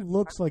 he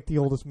looks like the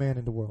oldest man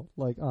in the world.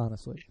 Like,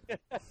 honestly.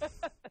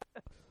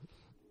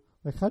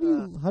 Like, how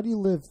do you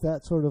live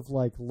that sort of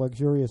like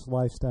luxurious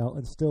lifestyle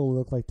and still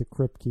look like the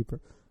Crypt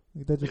Keeper?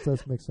 Like, that just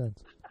doesn't make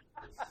sense.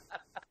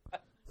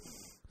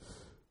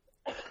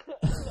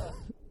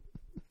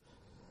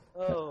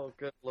 Oh,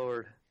 good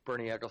Lord.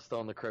 Bernie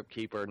Ecclestone, the Crypt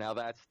Keeper. Now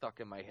that's stuck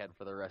in my head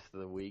for the rest of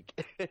the week.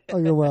 Oh,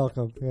 you're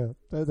welcome. Yeah,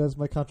 that's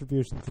my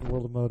contribution to the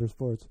world of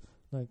motorsports.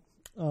 Like,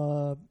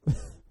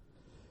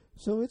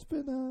 so it's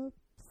been a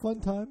fun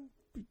time.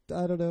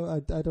 I don't know.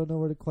 I don't know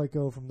where to quite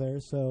go from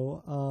there.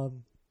 So,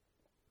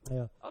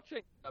 yeah. I'll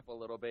change it up a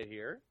little bit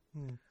here.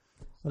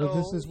 Although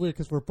this is weird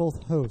because we're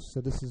both hosts,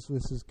 so this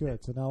is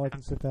good. So now I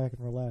can sit back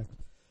and relax.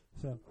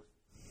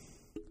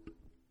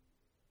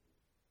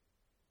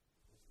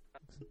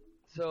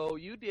 So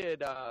you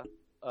did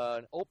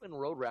an open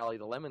road rally,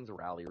 the Lemons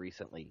Rally,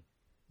 recently.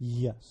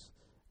 Yes.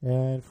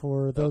 And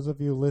for those of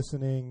you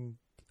listening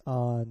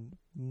on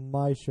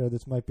my show,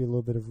 this might be a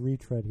little bit of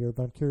retread here,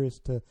 but I'm curious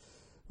to...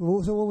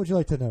 So what would you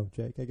like to know,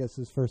 Jake? I guess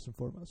is first and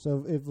foremost.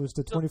 So it was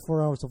the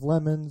 24 Hours of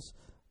Lemons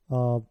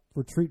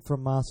Retreat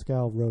from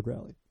Moscow Road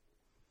Rally.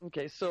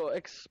 Okay, so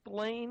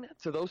explain,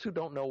 to those who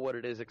don't know what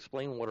it is,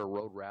 explain what a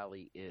road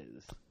rally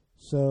is.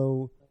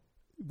 So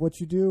what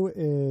you do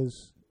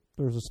is...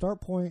 There's a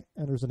start point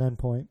and there's an end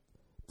point.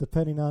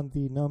 Depending on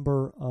the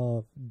number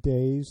of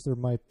days, there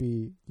might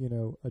be,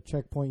 a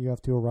checkpoint you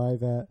have to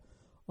arrive at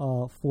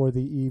for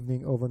the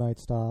evening overnight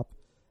stop.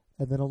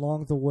 And then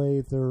along the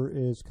way, there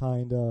is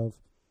kind of,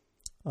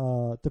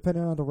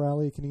 depending on the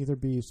rally, it can either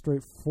be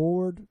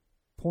straightforward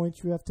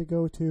points you have to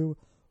go to,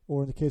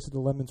 or in the case of the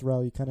Lemons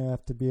Rally, you kind of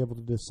have to be able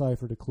to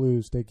decipher the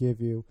clues they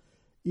give you.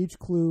 Each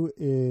clue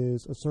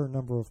is a certain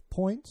number of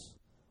points.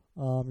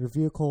 Your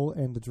vehicle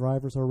and the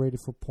drivers are rated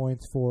for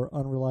points for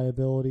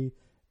unreliability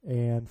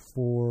and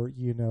for,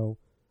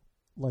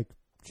 like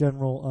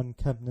general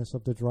unkemptness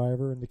of the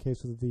driver in the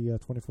case of the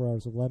 24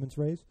 Hours of Lemons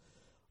race.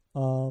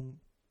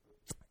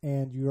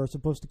 And you are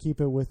supposed to keep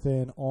it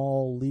within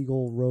all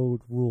legal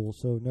road rules.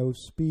 So no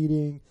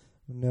speeding,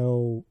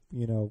 no,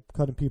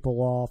 cutting people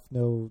off,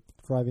 no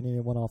driving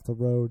anyone off the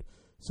road.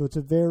 So it's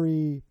a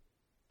very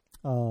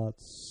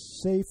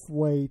safe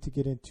way to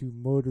get into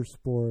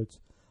motorsports.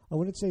 I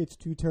wouldn't say it's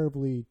too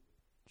terribly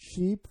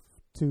cheap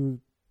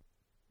to,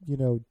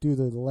 do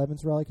the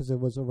Lemons Rally because it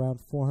was around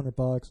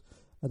 $400,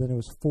 and then it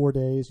was 4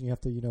 days, and you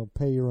have to,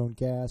 pay your own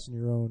gas and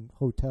your own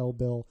hotel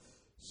bill.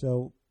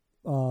 So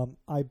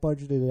I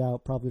budgeted it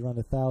out probably around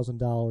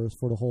 $1,000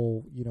 for the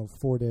whole,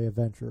 4-day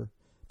adventure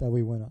that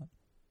we went on.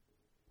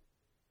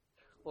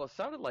 Well, it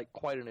sounded like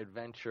quite an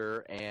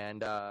adventure,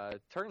 and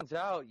turns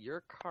out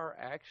your car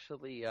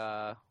actually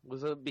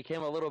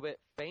became a little bit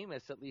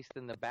famous, at least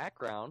in the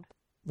background.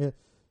 Yeah.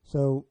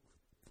 So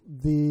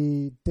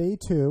the day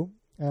 2,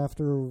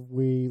 after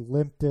we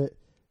limped it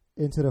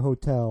into the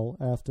hotel,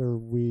 after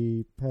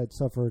we had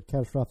suffered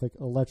catastrophic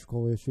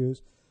electrical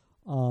issues,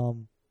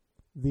 the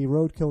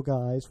roadkill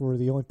guys were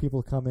the only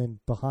people to come in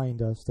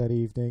behind us that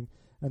evening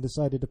and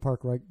decided to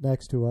park right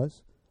next to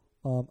us.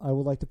 I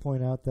would like to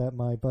point out that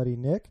my buddy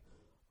Nick,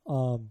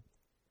 while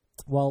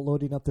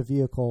loading up the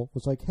vehicle,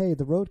 was like, hey,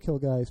 the roadkill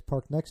guys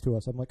parked next to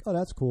us. I'm like, oh,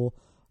 that's cool.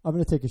 I'm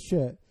going to take a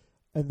shit.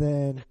 And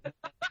then...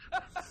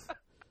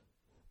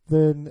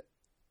 Then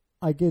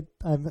I get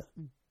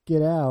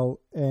out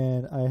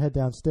and I head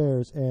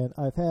downstairs, and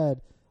I've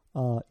had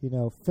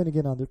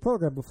Finnegan on the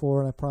program before,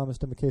 and I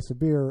promised him a case of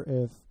beer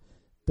if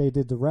they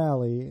did the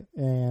rally,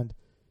 and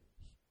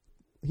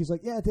he's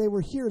like, yeah, they were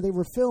here, they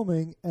were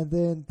filming, and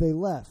then they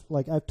left.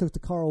 Like, I took the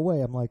car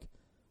away. I'm like,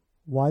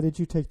 why did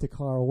you take the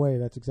car away?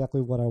 That's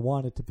exactly what I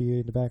wanted to be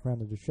in the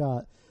background of the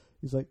shot.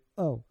 He's like,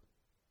 oh,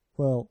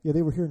 well, yeah,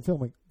 they were here and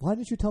filming. Why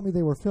didn't you tell me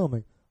they were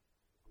filming?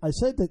 I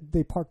said that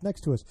they parked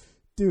next to us.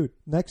 Dude,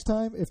 next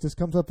time, if this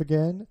comes up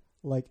again,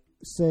 like,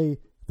 say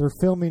they're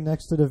filming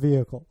next to the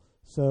vehicle.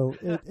 So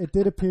it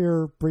did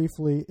appear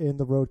briefly in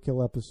the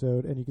Roadkill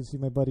episode, and you can see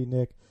my buddy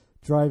Nick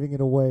driving it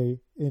away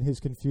in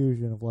his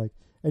confusion of like,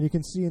 and you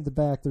can see in the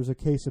back there's a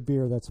case of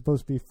beer that's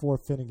supposed to be for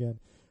Finnegan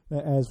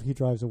as he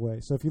drives away.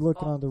 So if you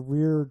look on the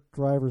rear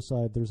driver's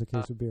side, there's a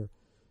case of beer,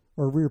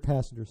 or rear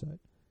passenger side.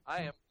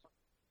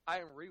 I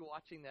am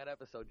rewatching that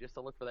episode just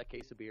to look for that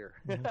case of beer.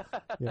 Mm-hmm.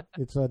 Yeah,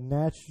 it's a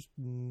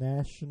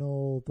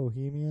National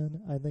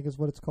Bohemian, I think is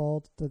what it's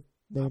called. The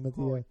name of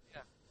the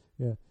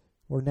yeah,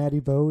 or Natty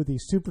Bo, the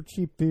super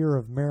cheap beer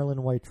of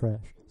Maryland white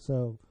trash.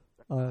 So,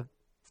 yeah,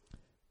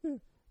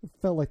 it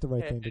felt like the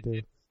right thing to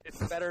do. It's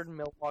better than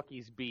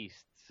Milwaukee's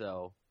Beast.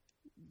 So,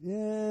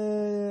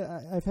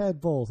 yeah, I've had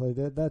both.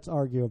 That's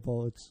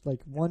arguable. It's like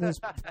one is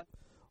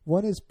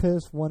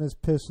piss, one is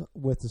piss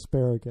with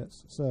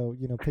asparagus. So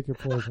pick your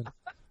poison.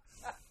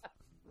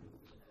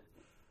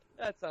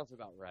 That sounds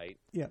about right.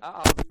 Yeah.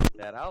 I'll do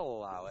that. I'll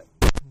allow it.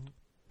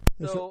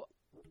 Mm-hmm. So,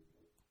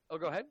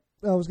 go ahead.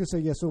 I was going to say,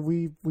 yeah, so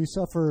we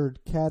suffered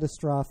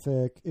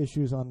catastrophic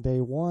issues on day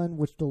 1,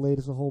 which delayed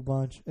us a whole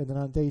bunch. And then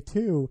on day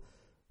 2,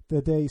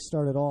 the day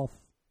started off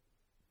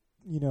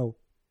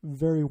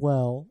very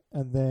well,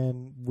 and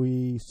then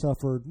we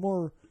suffered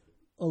more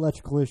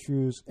electrical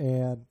issues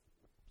and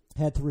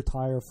had to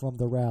retire from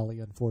the rally,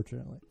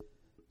 unfortunately.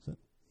 So,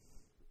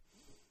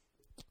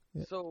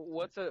 yeah. So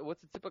what's a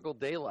typical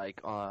day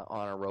like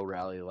on a road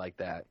rally like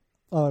that?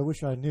 Oh, I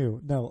wish I knew.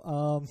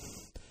 No,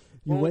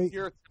 What's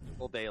your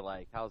typical day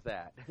like? How's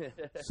that?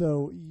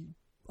 So,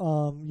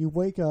 you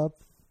wake up.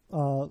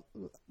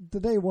 The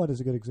day one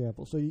is a good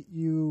example. So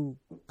you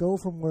go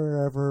from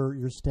wherever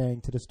you're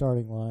staying to the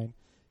starting line.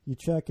 You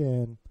check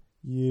in.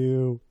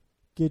 You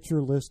get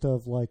your list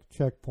of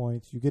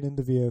checkpoints. You get in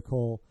the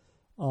vehicle.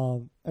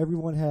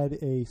 Everyone had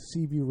a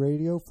CB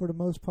radio for the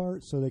most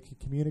part, so they could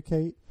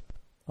communicate.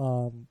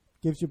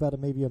 Gives you about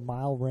maybe a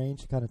mile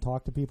range to kind of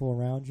talk to people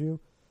around you.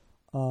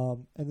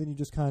 And then you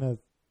just kind of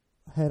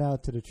head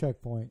out to the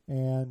checkpoint.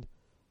 And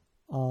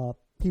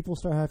people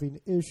start having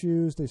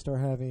issues. They start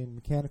having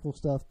mechanical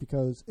stuff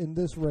because in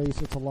this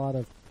race, it's a lot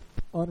of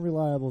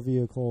unreliable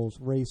vehicles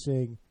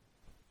racing,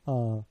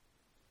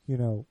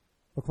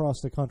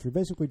 across the country.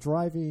 Basically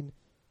driving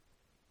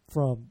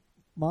from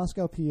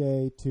Moscow,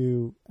 PA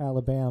to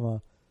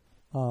Alabama.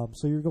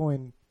 So you're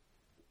going,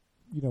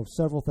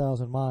 several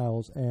thousand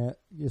miles, and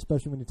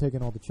especially when you're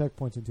taking all the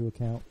checkpoints into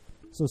account.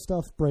 So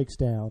stuff breaks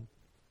down.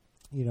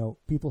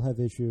 People have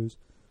issues.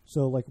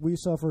 So, we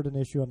suffered an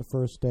issue on the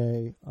first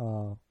day.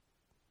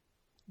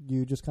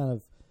 You just kind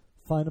of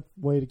find a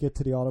way to get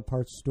to the auto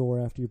parts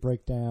store after you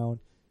break down.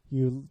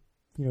 You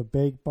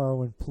beg,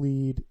 borrow, and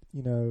plead,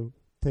 to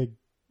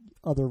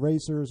other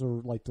racers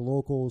or, the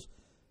locals.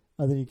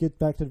 And then you get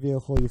back to the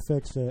vehicle, you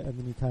fix it, and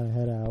then you kind of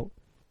head out.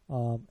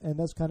 And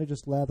that's kind of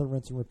just lather,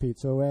 rinse, and repeat.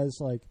 So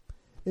as,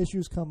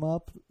 issues come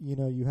up,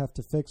 you have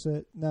to fix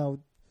it. Now,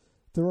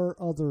 there are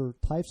other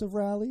types of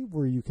rally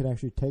where you can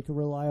actually take a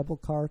reliable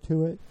car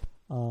to it.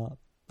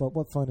 But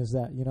what fun is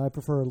that? I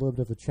prefer a little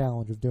bit of a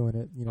challenge of doing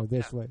it,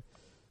 this way.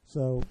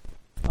 So,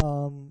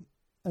 and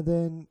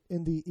then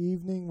in the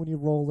evening when you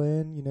roll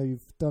in,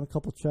 you've done a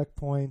couple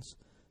checkpoints.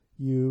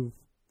 You've,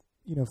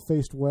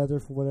 faced weather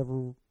for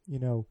whatever,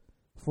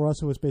 for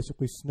us it was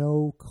basically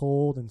snow,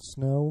 cold, and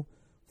snow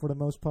for the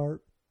most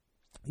part.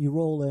 You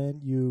roll in,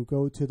 you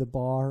go to the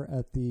bar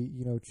at the,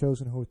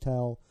 chosen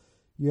hotel.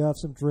 You have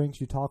some drinks,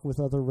 you talk with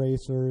other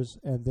racers,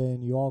 and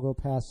then you all go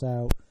pass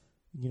out,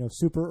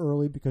 super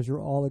early because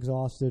you're all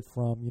exhausted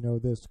from,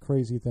 this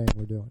crazy thing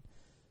we're doing.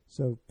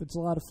 So it's a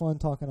lot of fun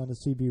talking on the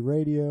CB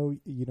radio.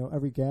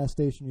 Every gas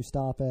station you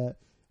stop at,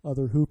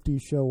 other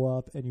hoopties show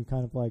up, and you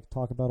kind of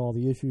talk about all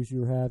the issues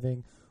you're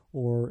having,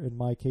 or in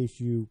my case,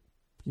 you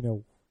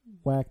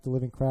whack the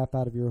living crap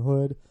out of your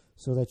hood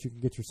so that you can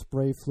get your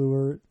spray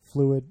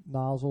fluid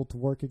nozzle to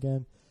work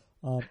again.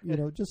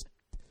 Just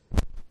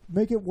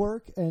make it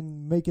work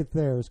and make it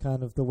there is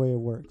kind of the way it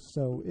works.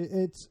 So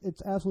it's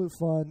absolute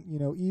fun.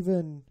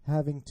 Even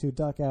having to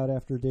duck out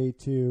after day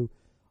two,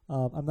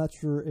 I'm not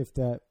sure if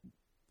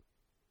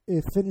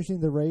finishing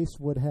the race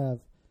would have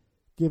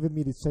given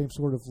me the same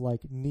sort of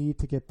need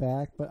to get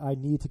back, but I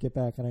need to get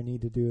back and I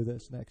need to do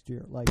this next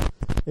year.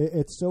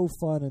 It's so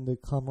fun, and the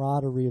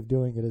camaraderie of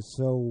doing it is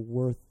so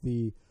worth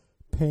the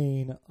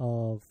pain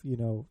of,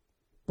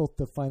 both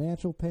the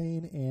financial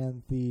pain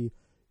and the,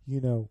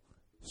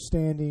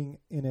 standing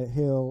in a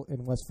hill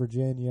in West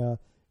Virginia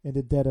in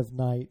the dead of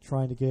night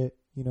trying to get,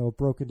 a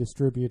broken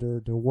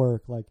distributor to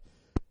work.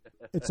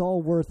 It's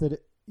all worth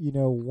it,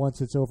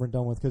 once it's over and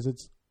done with, because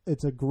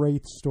it's a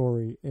great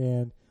story.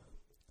 And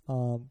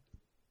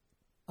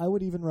I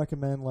would even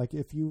recommend,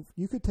 if you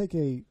could take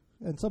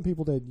and some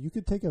people did, you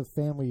could take a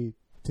family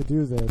to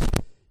do this.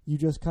 You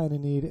just kind of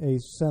need a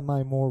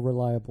more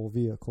reliable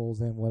vehicle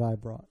than what I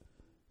brought.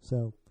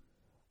 So,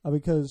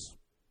 because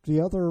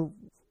the other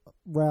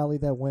rally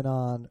that went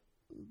on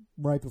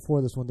right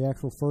before this one, the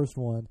actual first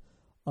one,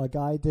 a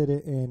guy did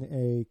it in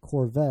a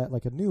Corvette,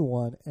 a new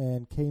one,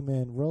 and came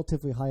in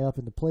relatively high up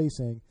in the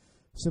placing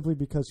simply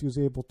because he was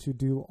able to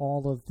do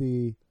all of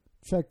the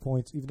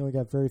checkpoints, even though he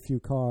got very few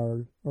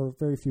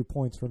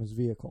points from his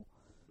vehicle.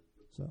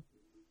 So,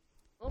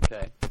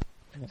 okay,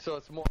 yeah. So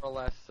it's more or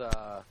less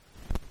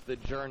the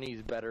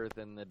journey's better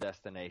than the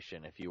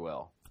destination, if you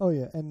will. Oh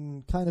yeah,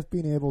 and kind of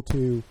being able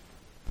to,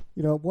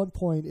 at one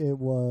point it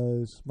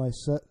was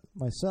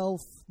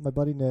myself, my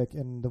buddy Nick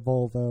in the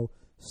Volvo,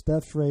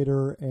 Steph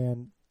Schrader,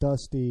 and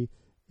Dusty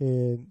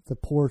in the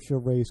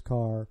Porsche race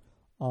car.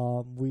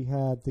 We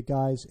had the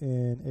guys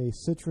in a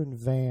Citroen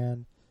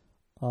van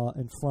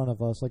in front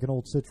of us, an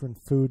old Citroen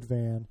food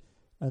van.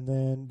 And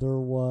then there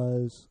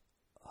was,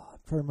 I'm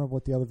trying to remember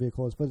what the other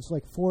vehicle was, but it's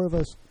four of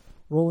us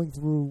rolling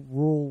through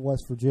rural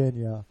West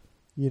Virginia,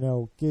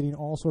 getting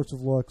all sorts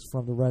of looks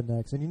from the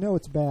rednecks. And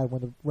it's bad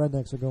when the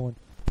rednecks are going,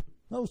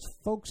 those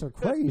folks are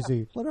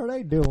crazy. What are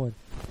they doing?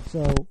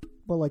 So,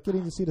 but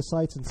getting to see the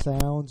sights and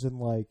sounds and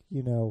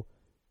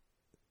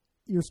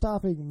you're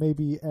stopping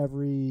maybe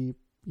every,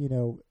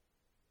 you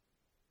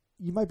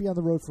might be on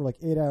the road for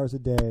 8 hours a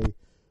day,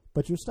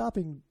 but you're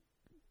stopping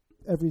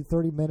every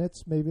 30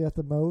 minutes, maybe at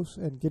the most,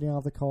 and getting out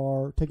of the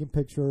car, taking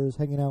pictures,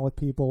 hanging out with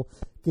people,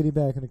 getting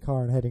back in the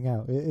car and heading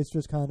out. It's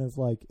just kind of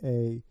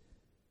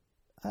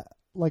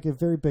like a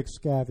very big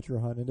scavenger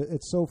hunt, and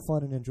it's so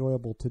fun and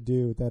enjoyable to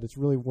do that it's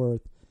really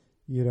worth,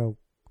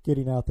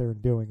 getting out there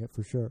and doing it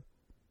for sure.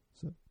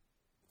 So.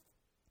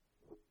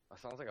 That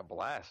sounds like a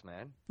blast,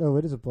 man. Oh,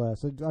 it is a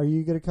blast. Are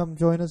you going to come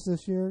join us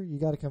this year? You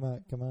got to come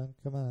out. Come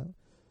on.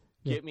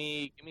 Yeah. Give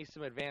me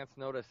some advance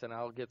notice, and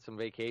I'll get some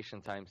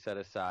vacation time set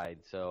aside.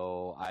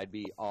 So I'd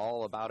be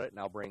all about it, and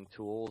I'll bring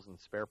tools and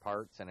spare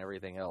parts and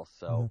everything else.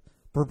 So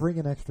bring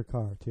an extra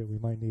car too. We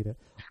might need it.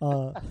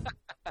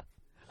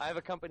 I have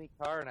a company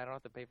car, and I don't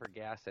have to pay for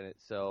gas in it.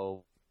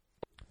 So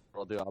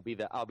what I'll do.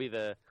 I'll be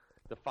the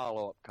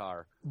follow-up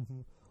car.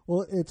 Mm-hmm.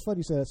 Well, it's funny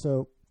you say that.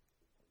 So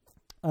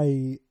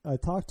I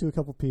talked to a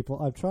couple people.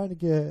 I'm trying to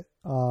get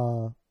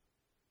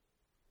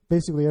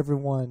basically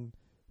everyone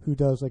who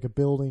does like a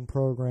building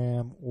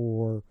program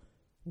or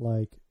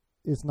like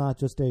is not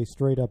just a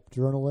straight up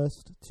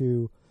journalist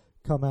to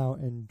come out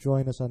and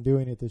join us on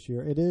doing it this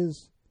year. It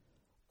is,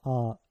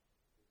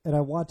 and I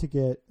want to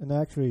get, and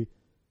actually,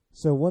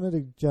 so one of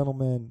the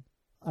gentlemen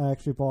I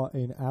actually bought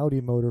an Audi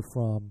motor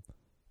from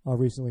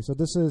recently. So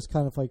this is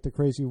kind of like the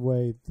crazy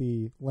way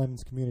the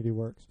Lemons community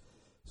works.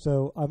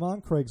 So I'm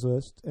on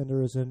Craigslist, and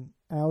there is an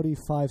Audi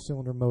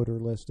 5-cylinder motor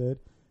listed,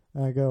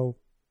 and I go,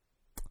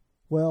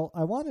 well,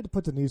 I wanted to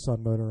put the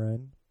Nissan motor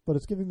in, but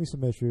it's giving me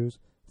some issues.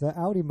 The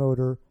Audi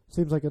motor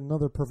seems like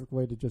another perfect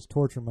way to just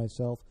torture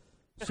myself.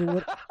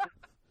 So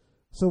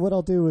what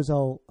I'll do is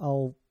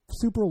I'll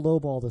super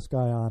lowball this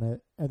guy on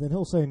it, and then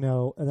he'll say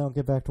no, and then I'll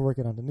get back to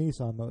working on the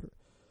Nissan motor.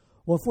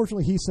 Well,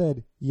 unfortunately, he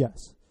said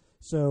yes.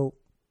 So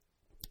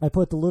I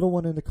put the little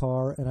one in the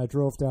car, and I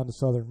drove down to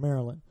Southern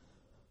Maryland.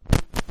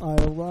 I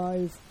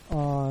arrive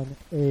on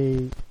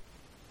a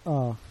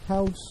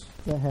house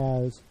that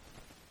has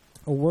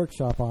a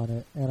workshop on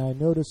it, and I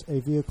notice a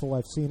vehicle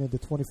I've seen in the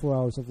 24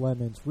 Hours of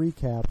Lemons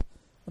recap,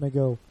 and I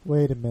go,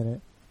 wait a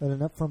minute. And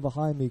then up from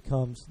behind me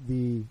comes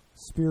the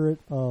Spirit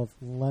of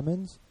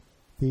Lemons,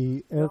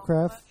 the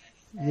aircraft.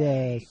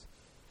 Yes.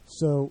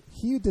 So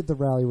he did the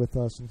rally with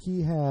us, and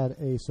he had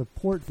a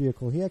support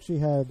vehicle. He actually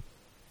had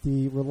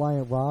the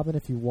Reliant Robin,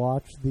 if you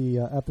watch the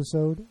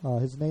episode.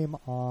 His name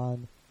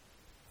on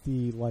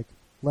the,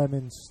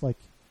 Lemons,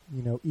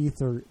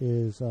 ether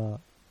is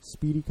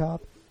Speedy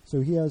Cop. So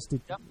he has the,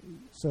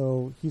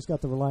 so he's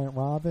got the Reliant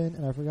Robin,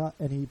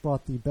 and he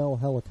brought the Bell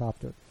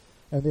helicopter,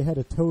 and they had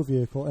a tow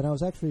vehicle. And I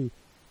was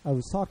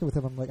talking with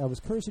him. I'm like, I was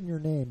cursing your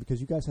name because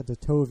you guys had the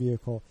tow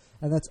vehicle,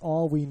 and that's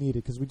all we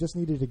needed because we just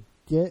needed to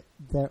get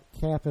that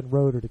cap and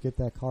rotor to get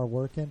that car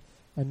working,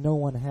 and no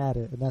one had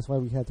it, and that's why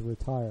we had to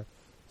retire.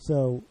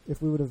 So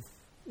if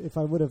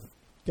I would have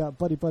got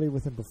buddy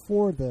with him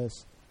before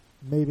this,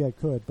 maybe I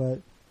could,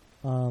 but.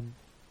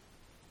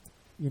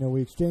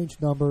 We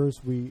exchanged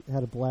numbers. We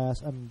had a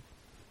blast. I'm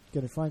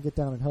going to try and get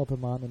down and help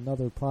him on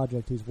another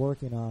project he's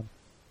working on.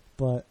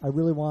 But I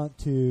really want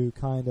to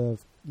kind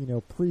of,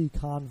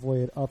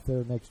 pre-convoy it up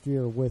there next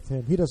year with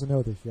him. He doesn't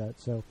know this yet,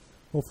 so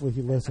hopefully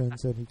he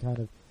listens and he kind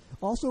of...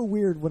 Also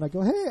weird when I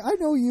go, hey, I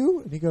know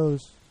you! And he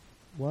goes,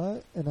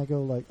 what? And I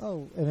go like,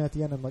 oh. And at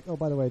the end I'm like, oh,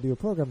 by the way, I do a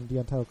program in the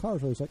Untitled Car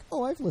Show. He's like,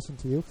 oh, I've listened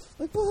to you.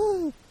 Like,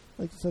 ah!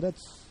 So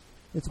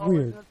it's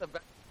weird. Isn't that the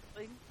best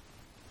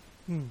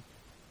thing?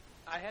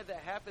 I had that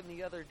happen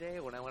the other day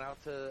when I went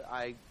out to,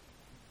 I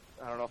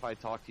don't know if I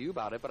talked to you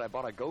about it, but I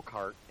bought a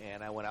go-kart,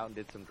 and I went out and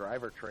did some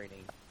driver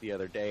training the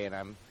other day, and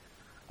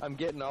I'm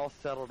getting all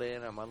settled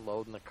in. I'm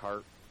unloading the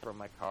cart from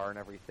my car and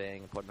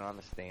everything, putting it on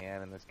the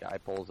stand, and this guy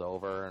pulls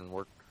over, and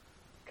we're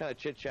kind of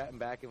chit-chatting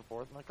back and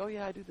forth. I'm like, oh,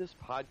 yeah, I do this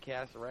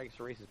podcast, the Rags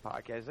to Races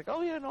podcast. He's like,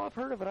 oh, yeah, no, I've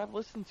heard of it. I've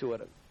listened to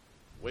it.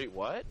 Wait,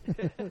 what?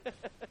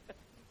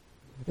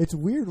 It's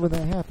weird when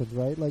that happens,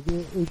 right?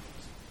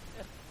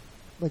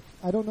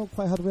 I don't know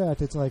quite how to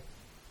react. It's like,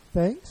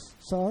 thanks,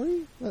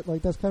 sorry.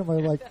 That's kind of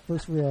my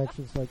first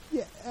reaction. It's like,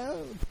 yeah,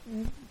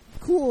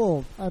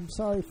 cool. I'm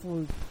sorry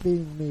for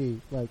being me.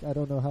 I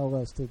don't know how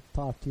else to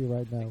talk to you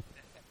right now.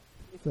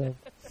 So,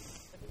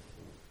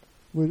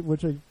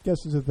 which I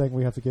guess is the thing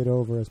we have to get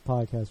over as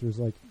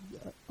podcasters,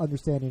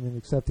 understanding and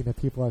accepting that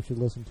people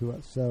actually listen to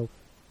us. So,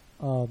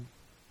 no,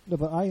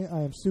 but I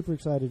am super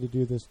excited to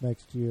do this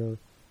next year.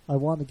 I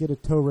want to get a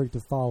tow rig to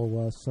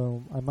follow us,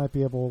 so I might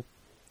be able.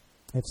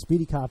 If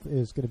Speedy Cop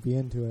is going to be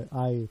into it,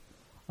 I'm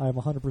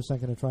 100% going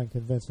to try and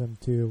convince him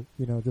to,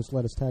 just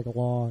let us tag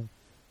along,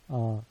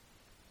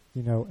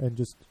 and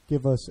just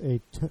give us a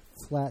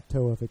flat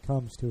tow if it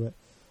comes to it.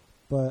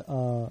 But,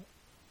 I'm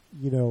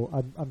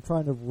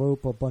trying to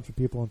rope a bunch of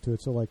people into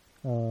it. So,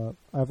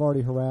 I've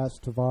already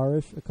harassed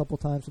Tavares a couple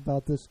times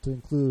about this, to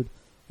include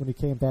when he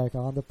came back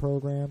on the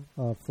program,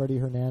 Freddie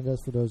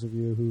Hernandez, for those of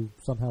you who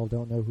somehow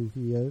don't know who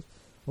he is,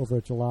 over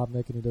at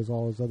Jalopnik, and he does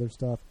all his other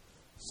stuff.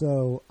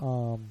 So,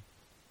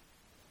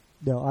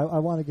 no, I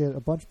want to get a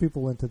bunch of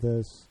people into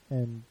this,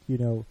 and,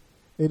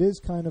 it is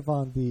kind of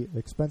on the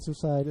expensive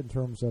side in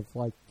terms of,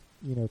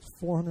 it's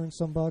 $400 and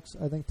some bucks,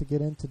 I think, to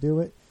get in to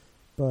do it,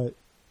 but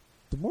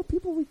the more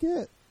people we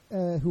get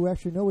who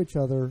actually know each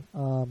other,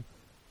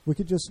 we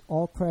could just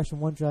all crash in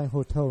one giant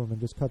hotel room and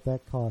just cut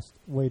that cost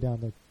way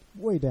down.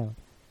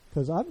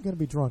 because I'm going to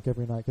be drunk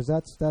every night. Because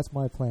that's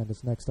my plan.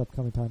 This next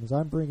upcoming time is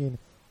I'm bringing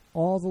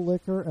all the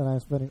liquor and I'm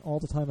spending all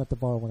the time at the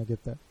bar when I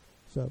get there.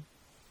 So.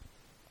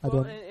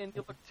 And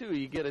you look too.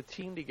 You get a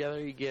team together.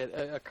 You get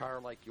a car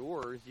like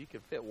yours. You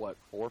can fit 4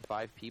 or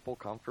 5 people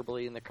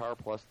comfortably in the car,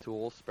 plus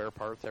tools, spare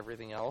parts,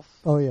 everything else.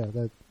 Oh yeah,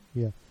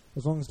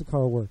 as long as the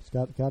car works.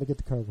 Got to get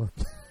the car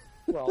working.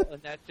 Well,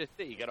 and that's just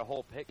it. You got a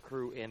whole pit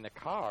crew in the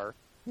car.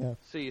 Yeah.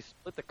 So you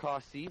split the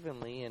costs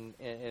evenly, and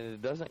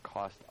it doesn't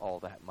cost all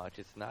that much.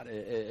 It's not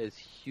as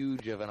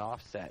huge of an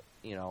offset,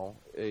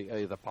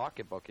 the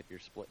pocketbook if you're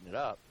splitting it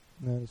up.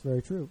 That is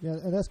very true. Yeah,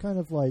 and that's kind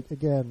of like,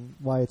 again,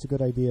 why it's a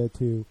good idea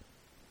to,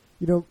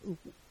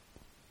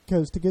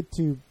 because to get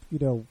to,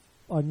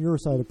 on your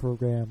side of the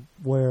program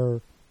where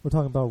we're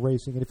talking about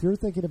racing, and if you're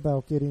thinking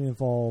about getting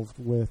involved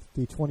with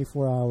the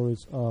 24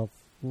 hours of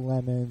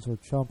Lemons or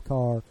Chump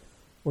Car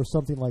or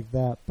something like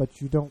that,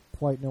 but you don't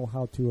quite know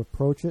how to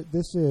approach it,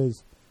 this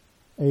is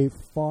a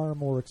far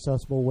more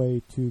accessible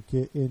way to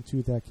get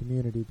into that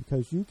community,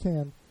 because you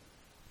can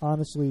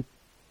honestly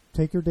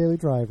take your daily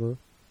driver,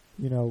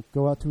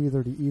 go out to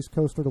either the East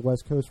Coast or the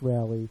West Coast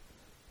rally,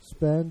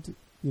 spend,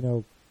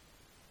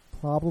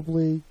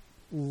 probably,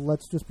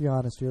 let's just be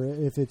honest here,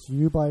 if it's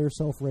you by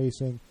yourself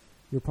racing,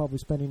 you're probably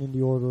spending in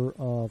the order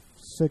of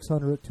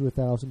 $600 to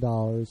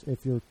 $1,000.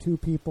 If you're 2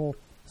 people,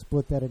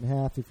 split that in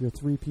half. If you're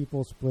 3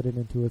 people, split it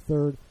into a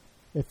third.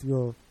 If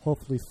you're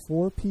hopefully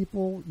 4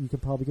 people, you can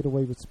probably get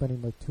away with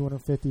spending like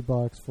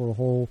 $250 for a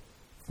whole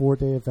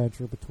 4-day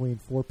adventure between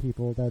 4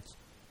 people. That's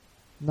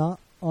not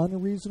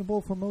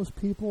unreasonable for most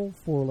people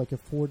for like a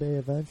 4-day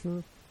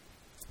adventure.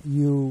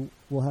 You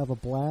will have a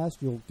blast.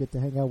 You'll get to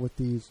hang out with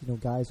these,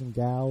 guys and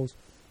gals.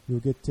 You'll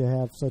get to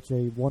have such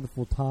a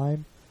wonderful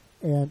time.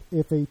 And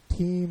if a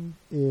team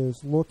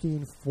is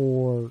looking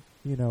for,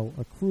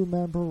 a crew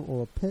member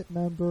or a pit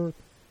member,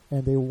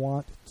 and they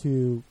want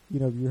to,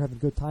 you're having a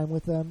good time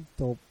with them,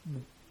 they'll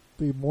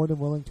be more than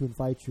willing to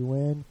invite you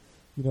in.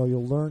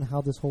 You'll learn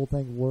how this whole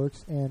thing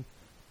works. And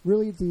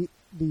really the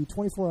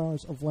 24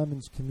 Hours of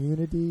Lemons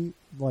community,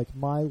 like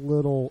my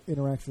little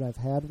interaction I've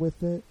had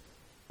with it,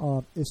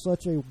 is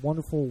such a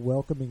wonderful,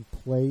 welcoming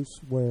place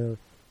where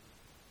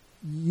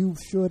you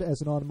should,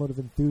 as an automotive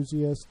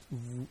enthusiast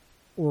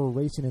or a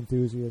racing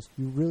enthusiast,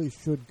 you really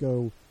should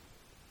go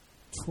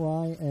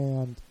try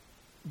and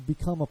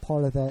become a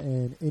part of that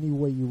in any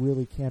way you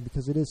really can,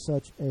 because it is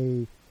such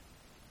a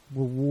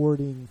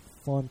rewarding,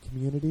 fun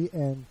community,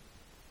 and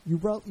you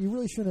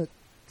really shouldn't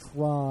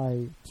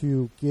try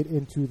to get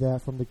into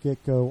that from the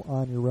get-go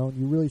on your own.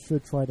 You really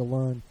should try to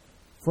learn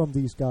from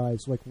these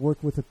guys, like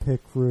work with a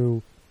pit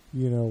crew,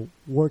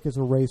 work as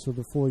a racer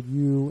before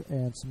you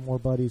and some more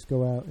buddies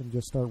go out and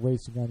just start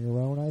racing on your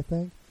own, I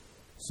think.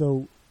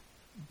 So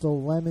the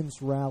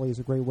Lemons Rally is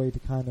a great way to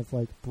kind of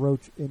like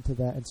broach into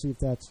that and see if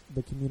that's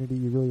the community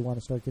you really want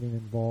to start getting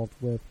involved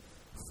with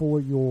for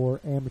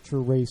your amateur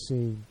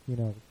racing,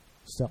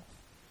 self.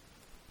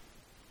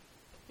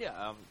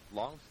 Yeah,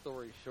 long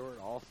story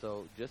short,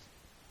 also, just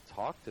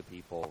talk to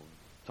people.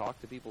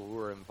 Talk to people who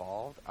are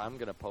involved. I'm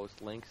going to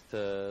post links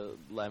to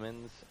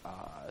Lemons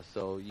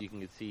so you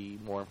can see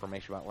more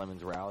information about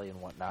Lemons Rally and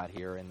whatnot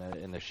here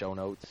in the show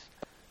notes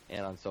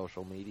and on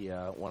social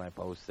media when I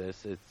post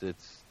this.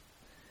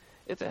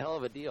 It's a hell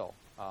of a deal.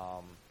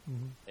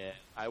 And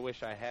I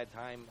wish I had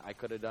time. I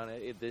could have done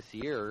it this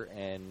year,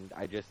 and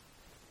I just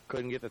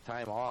couldn't get the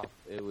time off.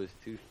 It was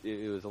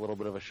a little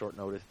bit of a short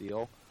notice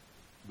deal.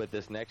 But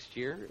this next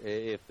year,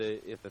 if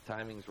the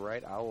timing's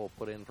right, I will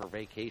put in for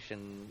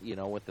vacation,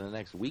 within the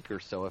next week or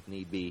so if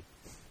need be.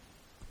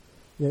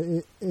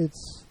 Yeah,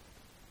 it's.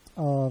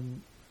 I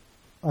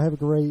have a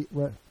great,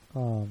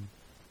 not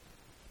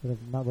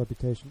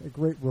reputation, a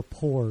great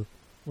rapport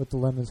with the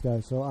Lemons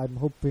guys. So I'm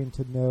hoping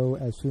to know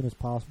as soon as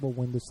possible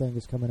when this thing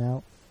is coming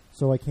out,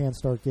 so I can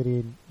start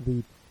getting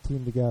the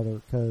team together.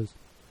 Because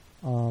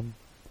I'm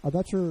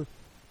not sure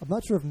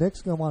if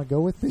Nick's gonna want to go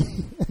with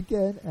me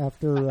again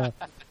after.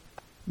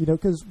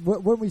 Because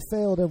when we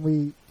failed and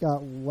we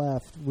got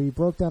left, we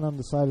broke down on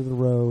the side of the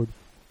road.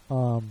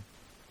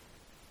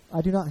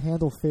 I do not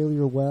handle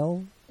failure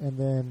well, and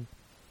then,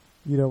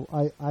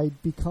 I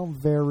become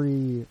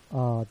very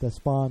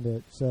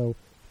despondent. So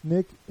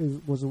Nick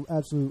was an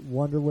absolute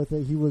wonder with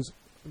it. He was,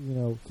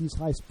 he's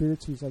high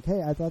spirits. He's like,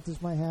 hey, I thought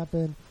this might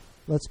happen.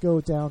 Let's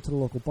go down to the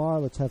local bar.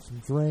 Let's have some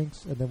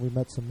drinks. And then we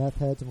met some meth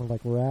heads, and we're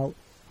like, we're out.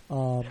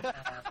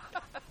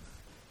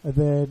 And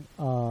then,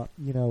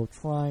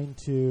 trying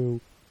to...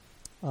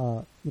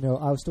 I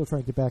was still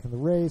trying to get back in the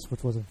race,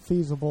 which wasn't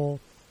feasible.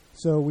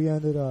 So we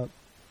ended up,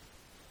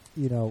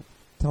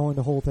 towing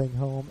the whole thing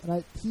home.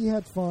 And he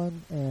had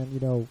fun, and,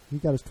 he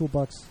got his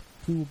toolbox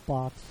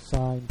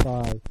signed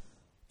by...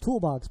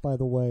 Toolbox, by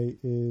the way,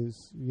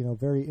 is,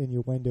 very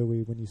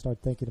innuendo-y when you start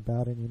thinking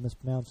about it and you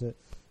mispronounce it.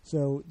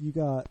 So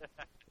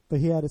but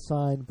he had it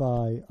signed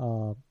by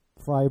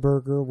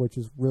Freiberger, which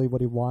is really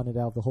what he wanted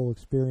out of the whole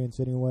experience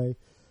anyway.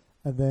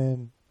 And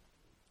then,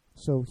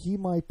 so he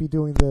might be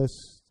doing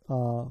this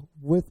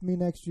with me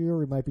next year.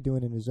 He might be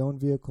doing it in his own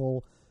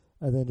vehicle.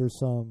 and then there's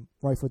some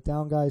Right Foot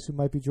Down guys who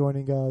might be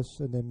joining us,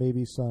 and then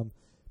maybe some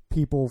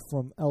people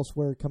from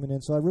elsewhere coming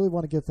in. So I really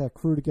want to get that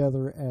crew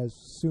together as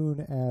soon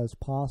as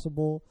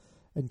possible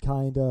and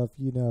kind of,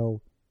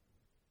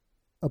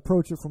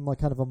 approach it from like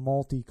kind of a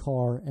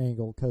multi-car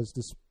angle, because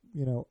this,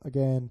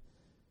 again,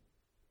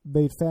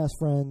 made fast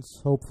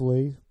friends,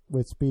 hopefully,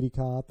 with Speedy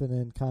Cop, and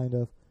then kind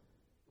of,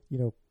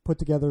 put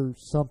together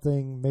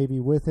something maybe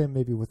with him,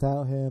 maybe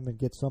without him, and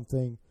get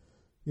something,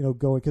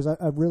 going. Because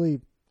I really,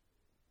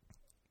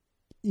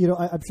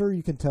 I'm sure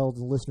you can tell,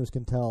 the listeners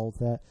can tell,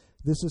 that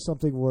this is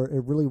something where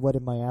it really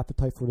whetted my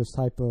appetite for this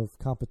type of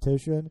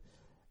competition.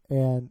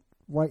 And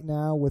right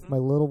now, with my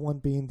little one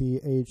being the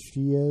age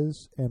she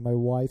is, and my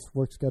wife's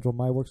work schedule,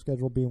 my work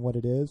schedule being what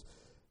it is,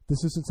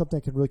 this isn't something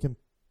I can really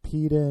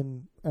compete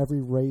in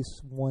every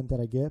race one that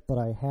I get, but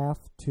I have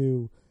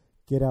to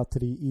get out to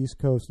the East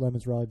Coast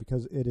Lemons Rally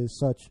because it is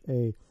such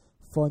a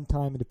fun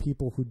time, and the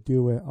people who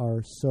do it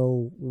are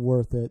so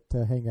worth it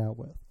to hang out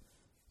with.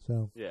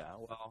 So yeah,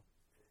 well,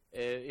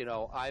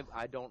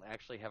 I don't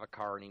actually have a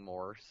car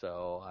anymore,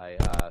 so I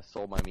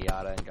sold my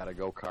Miata and got a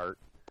go-kart.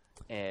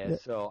 And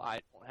so I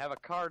don't have a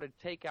car to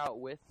take out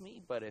with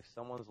me, but if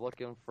someone's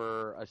looking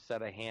for a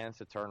set of hands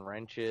to turn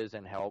wrenches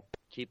and help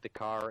keep the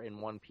car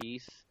in one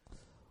piece.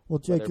 Well,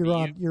 Jake, you're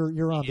on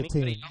the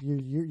team.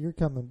 You're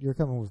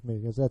coming with me,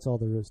 because that's all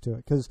there is to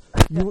it. Because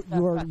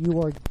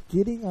you are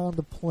getting on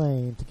the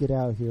plane to get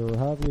out here, or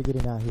however you're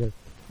getting out here,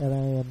 and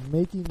I am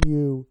making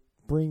you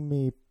bring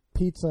me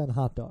pizza and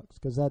hot dogs,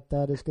 because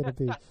that is going to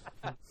be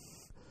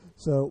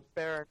so.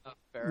 Fair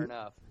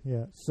enough.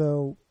 Yeah.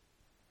 So,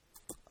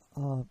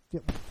 how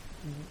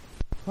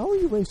are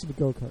you racing the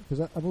go kart?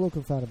 Because I'm a little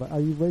confounded. But are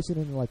you racing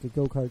in like a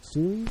go kart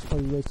series? Or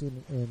are you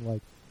racing in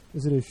like?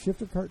 Is it a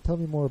shifter kart? Tell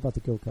me more about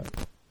the go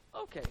kart.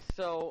 Okay,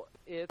 so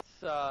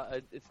it's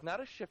not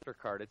a shifter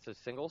kart. It's a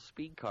single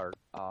speed kart.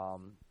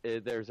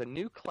 There's a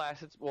new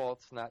class. It's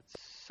not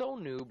so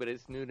new, but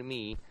it's new to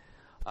me.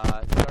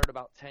 It started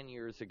about 10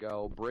 years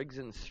ago. Briggs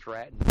 &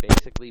 Stratton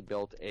basically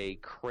built a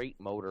crate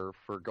motor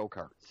for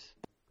go-karts.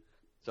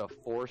 It's a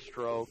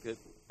 4-stroke.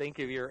 Think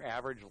of your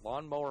average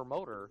lawnmower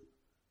motor,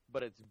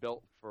 but it's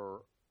built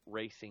for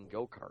racing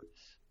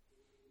go-karts.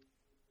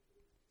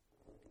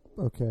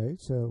 Okay,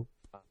 so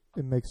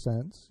it makes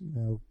sense.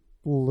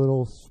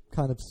 Little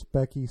kind of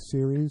specky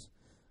series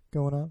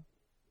going on.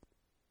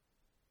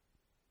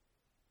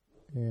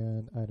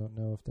 And I don't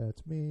know if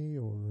that's me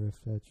or if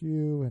that's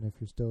you, and if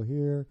you're still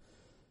here.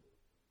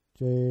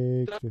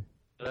 Jake.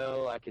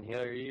 Hello, I can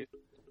hear you.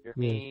 Hear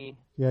me?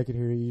 Yeah, I can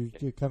hear you.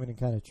 You're coming in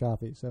kind of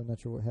choppy, so I'm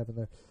not sure what happened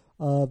there.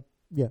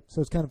 Yeah,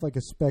 so it's kind of like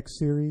a spec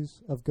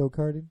series of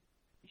go-karting?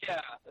 Yeah,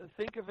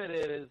 think of it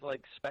as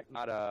like spec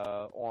on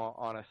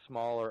a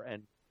smaller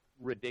and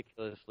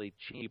ridiculously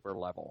cheaper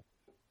level.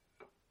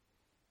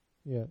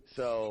 Yeah.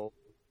 So,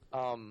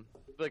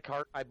 the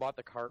cart, I bought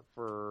the cart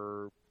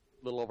for a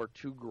little over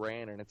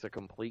 $2,000, and it's a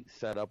complete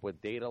setup with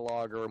data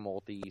logger,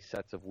 multi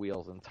sets of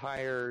wheels and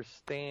tires,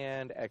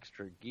 stand,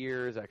 extra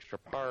gears, extra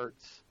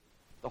parts,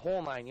 the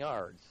whole 9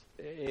 yards.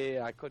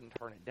 I couldn't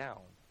turn it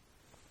down,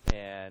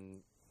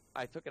 and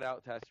I took it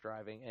out test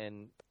driving,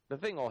 and the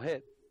thing will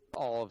hit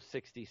all of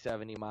 60,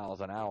 70 miles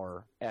an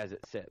hour as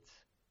it sits.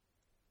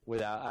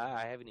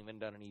 I haven't even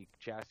done any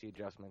chassis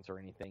adjustments or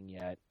anything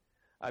yet.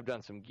 I've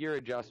done some gear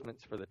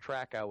adjustments for the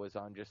track I was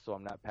on, just so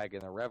I'm not pegging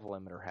the rev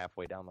limiter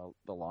halfway down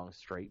the long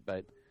straight.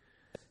 But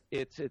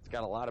it's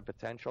got a lot of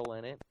potential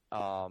in it,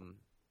 and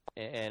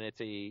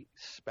it's a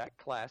spec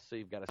class. So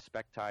you've got a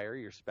spec tire,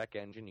 your spec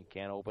engine. You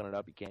can't open it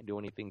up. You can't do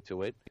anything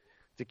to it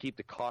to keep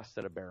the costs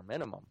at a bare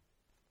minimum.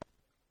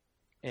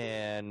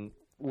 And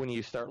when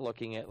you start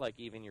looking at like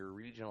even your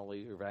regional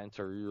events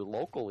or your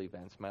local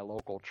events, my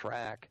local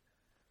track,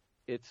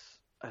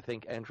 I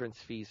think entrance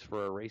fees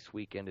for a race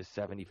weekend is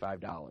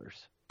 $75.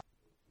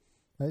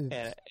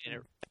 And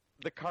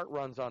the cart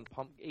runs on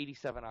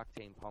 87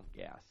 octane pump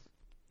gas.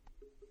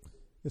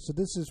 So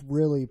this is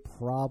really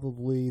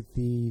probably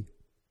the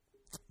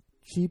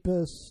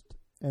cheapest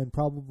and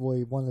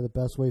probably one of the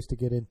best ways to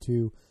get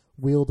into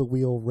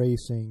wheel-to-wheel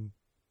racing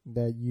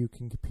that you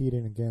can compete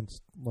in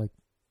against like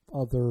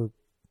other,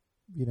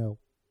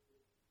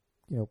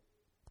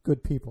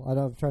 good people.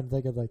 I'm trying to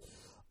think of like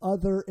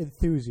other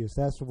enthusiasts.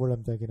 That's the word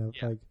I'm thinking of.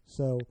 Yeah. Like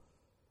so.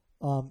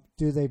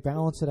 Do they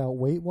balance it out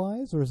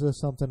weight-wise, or is this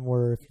something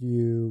where if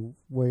you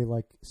weigh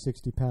like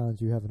 60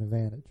 pounds, you have an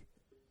advantage?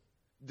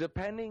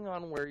 Depending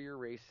on where you're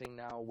racing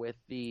now, with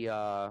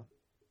the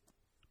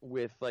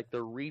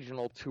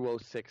regional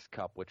 206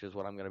 Cup, which is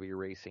what I'm going to be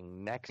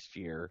racing next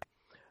year,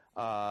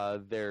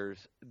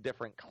 there's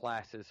different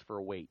classes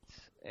for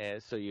weights.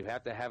 So you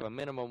have to have a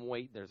minimum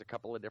weight. There's a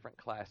couple of different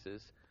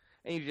classes,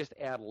 and you just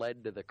add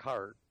lead to the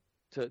cart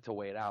to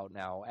weigh it out.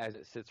 Now, as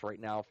it sits right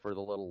now for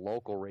the little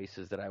local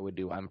races that I would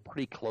do, I'm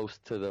pretty close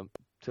to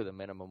the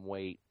minimum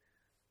weight,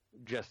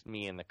 just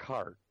me and the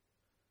cart.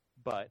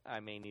 But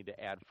I may need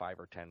to add 5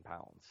 or 10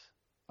 pounds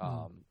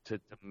to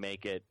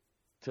make it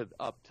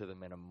up to the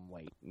minimum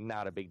weight.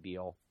 Not a big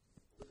deal.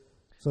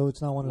 So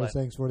it's not one of those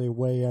things where they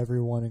weigh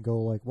everyone and go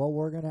like, well,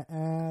 we're going to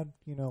add,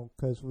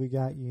 because we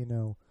got,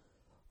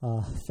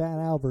 Fat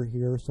Albert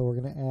here, so we're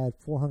going to add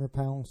 400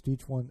 pounds to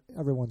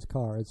everyone's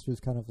car. It's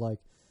just kind of like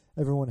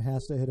everyone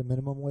has to hit a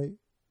minimum weight.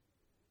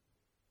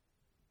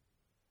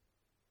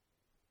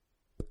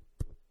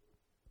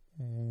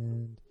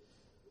 And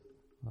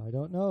I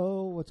don't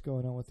know what's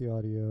going on with the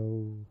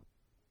audio.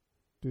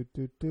 Do.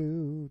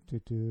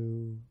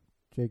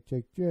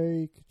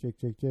 Jake.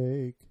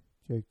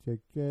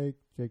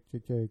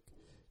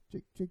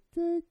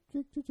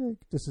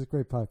 This is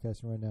great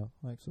podcasting right now.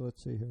 Like, so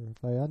let's see here.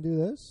 If I undo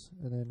this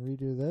and then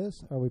redo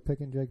this, are we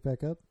picking Jake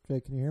back up?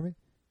 Jake, can you hear me?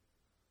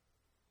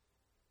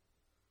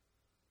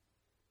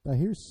 I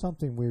hear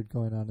something weird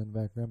going on in the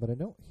background, but I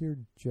don't hear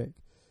Jake.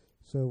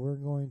 So we're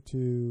going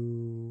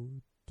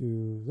to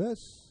do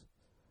this.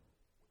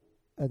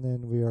 And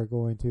then we are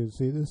going to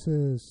see, this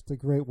is the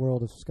great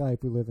world of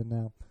Skype we live in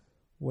now,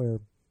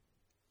 where,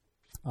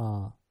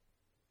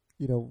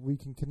 we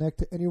can connect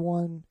to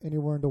anyone,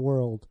 anywhere in the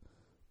world,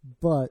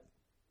 but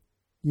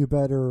you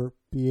better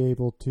be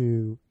able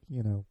to,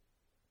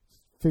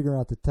 figure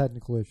out the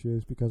technical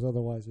issues, because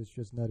otherwise it's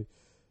just nutty.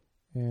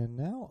 And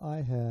now I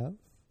have,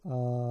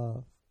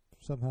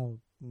 somehow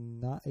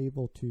not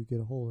able to get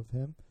a hold of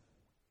him.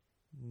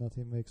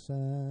 Nothing makes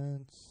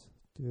sense.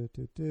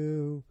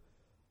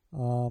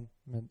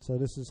 And so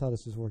this is how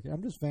this is working.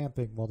 I'm just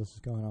vamping while this is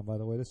going on, by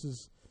the way.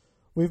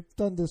 We've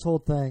done this whole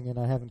thing and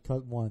I haven't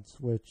cut once,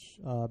 which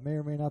may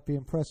or may not be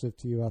impressive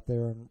to you out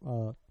there in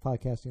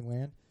podcasting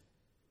land.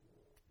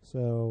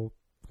 So,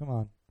 come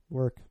on.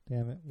 Work.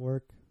 Damn it.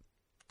 Work.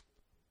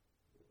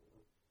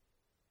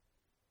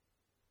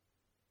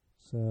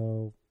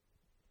 So,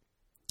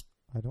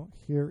 I don't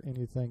hear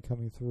anything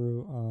coming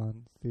through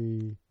on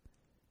the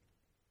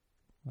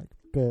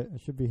bit. I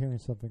should be hearing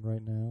something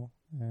right now,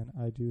 and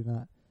I do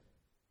not.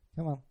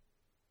 Come on.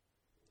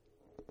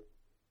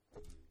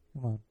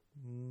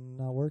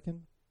 Not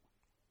working?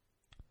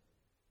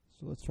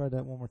 So let's try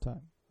that one more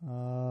time.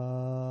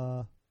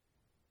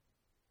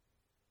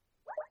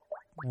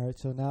 Alright,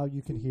 so now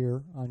you can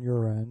hear on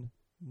your end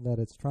that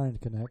it's trying to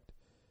connect.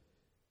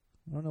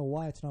 I don't know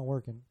why it's not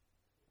working.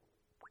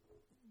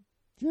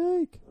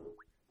 Jake!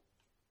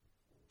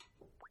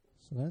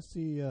 So that's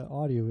the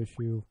audio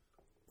issue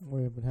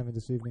we've been having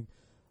this evening.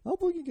 I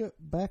hope we can get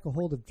back a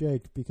hold of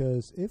Jake,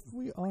 because if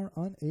we are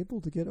unable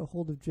to get a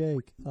hold of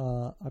Jake,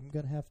 I'm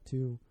going to have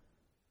to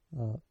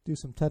do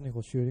some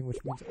technical shooting,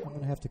 which means I'm going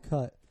to have to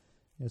cut.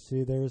 You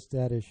see, there's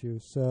that issue.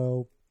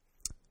 So,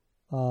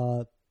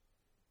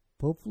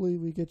 hopefully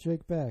we get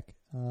Jake back.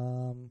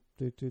 That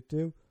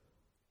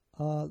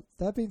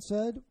being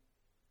said,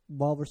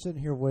 while we're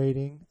sitting here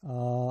waiting,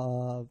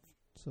 so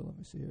let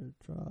me see here,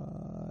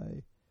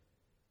 try...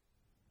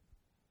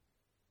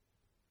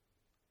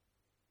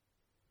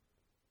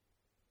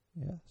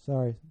 Yeah,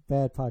 sorry.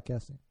 Bad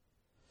podcasting.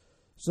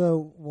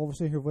 So, while we're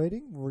sitting here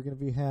waiting, we're going to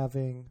be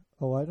having...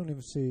 Oh, I don't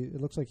even see... It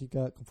looks like he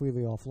got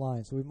completely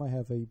offline, so we might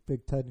have a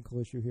big technical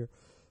issue here.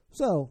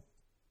 So,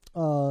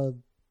 while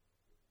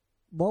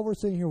we're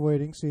sitting here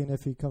waiting, seeing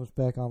if he comes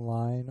back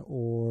online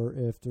or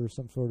if there's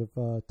some sort of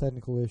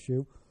technical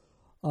issue,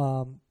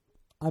 I'm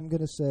going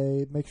to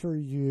say make sure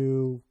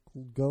you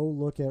go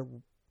look at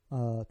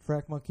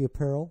Track Monkey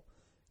Apparel.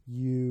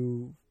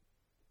 You...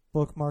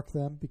 bookmark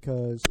them,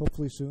 because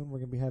hopefully soon we're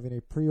going to be having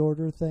a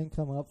pre-order thing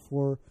come up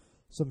for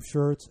some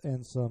shirts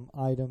and some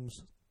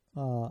items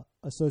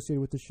associated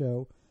with the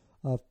show.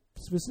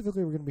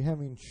 Specifically, we're going to be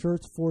having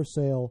shirts for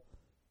sale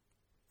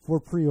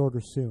for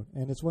pre-order soon.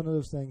 And it's one of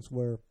those things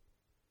where...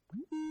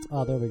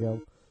 Oh, there we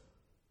go.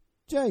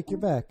 Jake, you're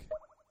back.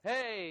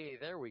 Hey,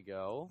 there we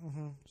go.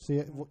 Mm-hmm.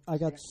 See, I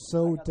got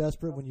so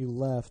desperate when you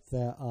left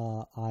that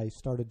I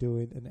started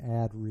doing an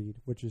ad read,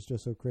 which is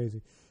just so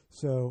crazy.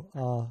 So...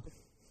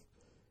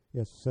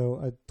 Yes, so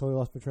I totally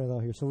lost my train of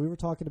thought here. So we were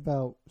talking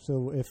about,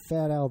 if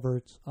Fat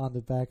Albert's on the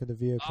back of the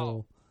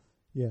vehicle,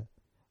 yeah.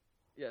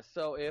 Yeah,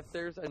 so if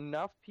there's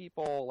enough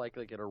people, like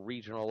at a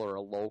regional or a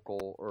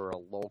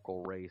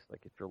local race,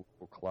 like at your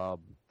local club,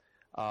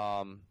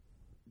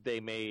 they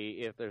may,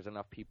 if there's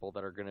enough people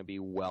that are going to be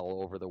well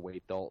over the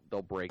weight, they'll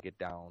break it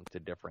down to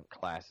different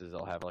classes.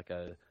 They'll have like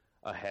a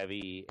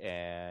heavy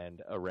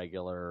and a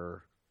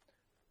regular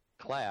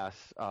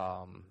class.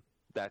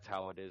 That's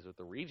how it is with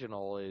the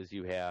regional. Is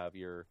you have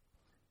your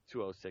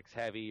 206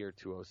 heavy, your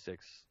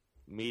 206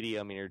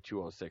 medium, and your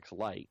 206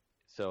 light.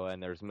 So,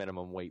 and there's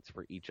minimum weights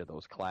for each of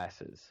those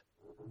classes.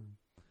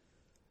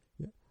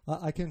 Yeah,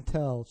 I can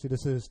tell. See,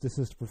 this is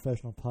the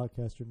professional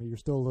podcaster me. You're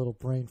still a little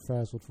brain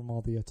frazzled from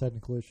all the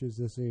technical issues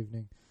this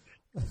evening.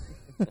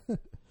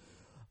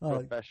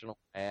 Professional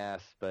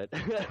ass, but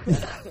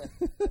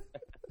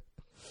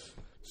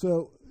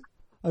so.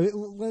 I mean,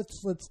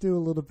 let's do a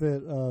little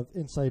bit of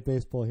inside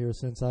baseball here,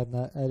 since I'm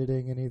not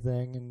editing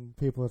anything and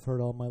people have heard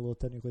all my little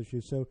technical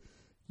issues. So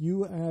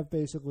you have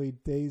basically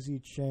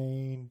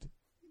daisy-chained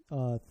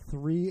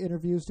 3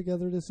 interviews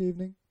together this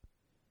evening?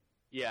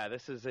 Yeah,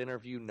 this is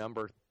interview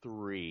number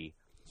 3.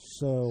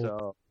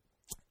 So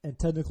and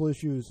technical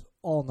issues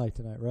all night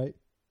tonight, right?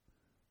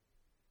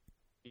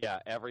 Yeah,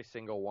 every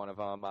single one of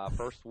them.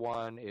 First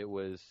one, it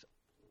was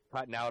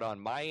cutting out on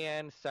my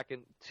end.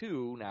 Second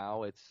two,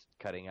 now it's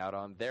cutting out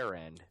on their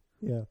end.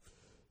 Yeah.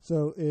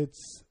 So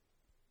it's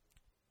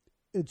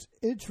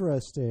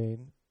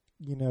interesting.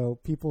 You know,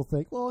 people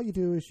think, well, all you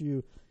do is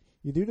you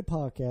do the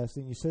podcast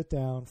and you sit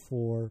down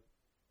for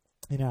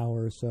an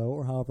hour or so,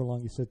 or however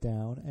long you sit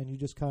down, and you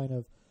just kind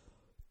of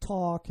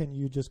talk and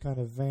you just kind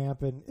of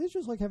vamp, and it's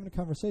just like having a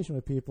conversation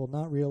with people,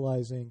 not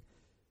realizing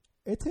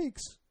it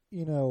takes,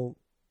 you know,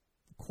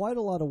 quite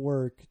a lot of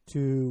work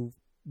to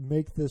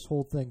make this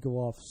whole thing go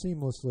off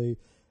seamlessly.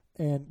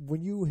 And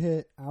when you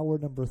hit hour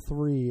number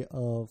 3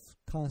 of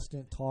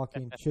constant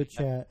talking, chit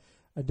chat,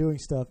 and doing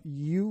stuff,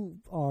 you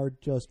are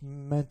just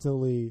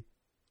mentally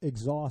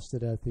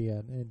exhausted at the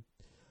end. And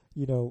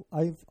you know,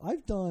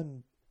 I've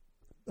done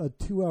a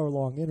 2-hour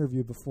long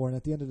interview before, and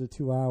at the end of the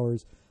 2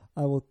 hours,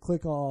 I will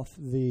click off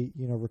the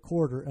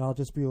recorder, and I'll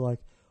just be like,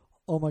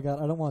 "Oh my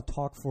god, I don't want to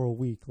talk for a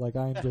week. Like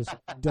I am just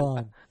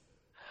done."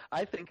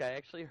 I think I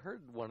actually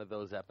heard one of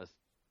those episodes.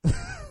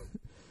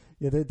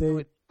 Yeah, they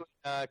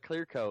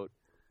Clear Coat.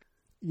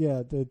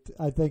 Yeah,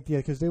 I think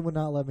because they would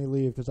not let me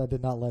leave because I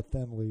did not let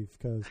them leave.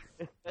 Because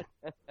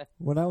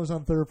when I was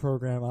on their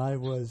program, I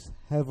was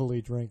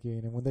heavily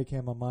drinking, and when they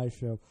came on my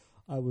show,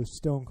 I was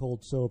stone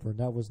cold sober, and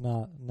that was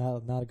not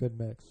a good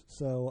mix.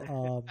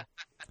 So,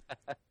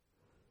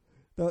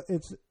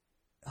 it's,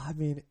 I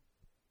mean,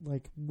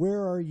 like,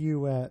 where are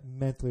you at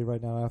mentally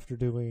right now after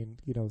doing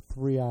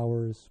 3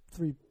 hours?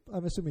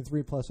 I'm assuming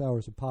 3+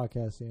 hours of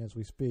podcasting as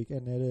we speak,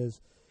 and it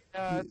is.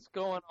 It's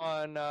going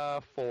on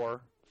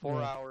 4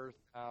 Yeah. hours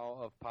now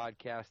of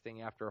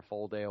podcasting after a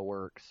full day of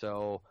work.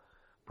 So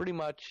pretty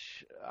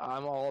much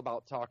I'm all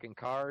about talking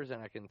cars,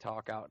 and I can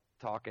talk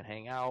and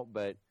hang out,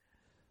 but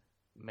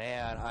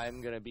man,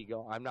 I'm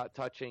not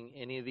touching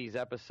any of these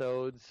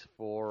episodes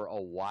for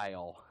a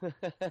while.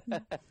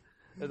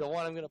 The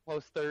one I'm going to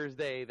post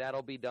Thursday,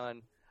 that'll be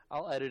done.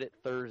 I'll edit it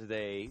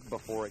Thursday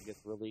before it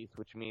gets released,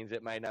 which means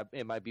it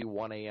might be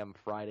 1 a.m.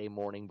 Friday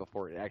morning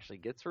before it actually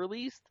gets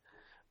released.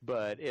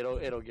 But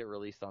it'll get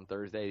released on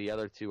Thursday. The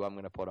other 2 I'm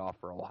going to put off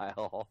for a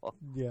while.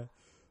 Yeah.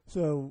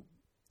 So,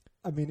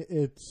 I mean,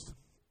 it's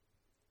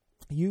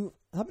you.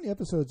 How many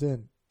episodes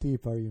in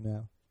deep are you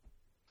now?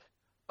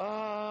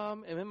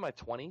 I'm in my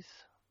 20s.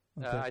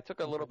 Okay. I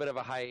took a little bit of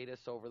a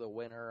hiatus over the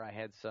winter. I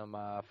had some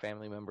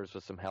family members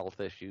with some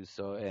health issues,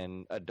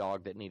 and a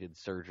dog that needed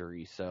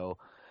surgery. So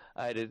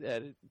I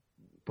had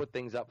put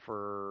things up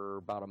for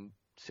about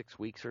 6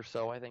 weeks or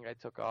so. I think I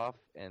took off,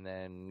 and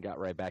then got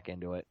right back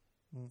into it.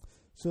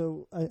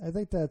 So I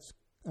think that's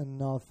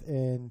enough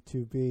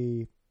to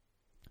be.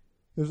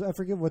 I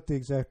forget what the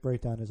exact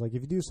breakdown is. Like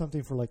if you do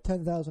something for like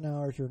 10,000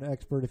 hours, you're an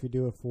expert. If you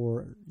do it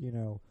for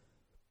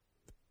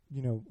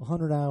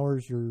 100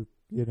 hours, you're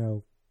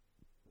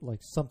like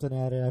something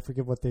at it. I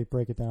forget what they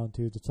break it down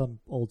to. It's some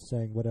old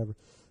saying, whatever.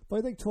 But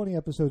I think 20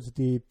 episodes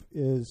deep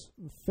is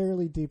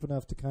fairly deep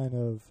enough to kind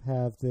of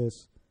have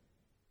this,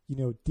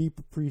 deep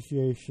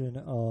appreciation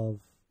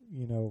of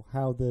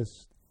how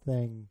this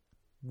thing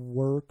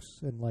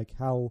works, and like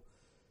how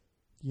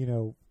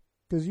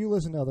because you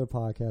listen to other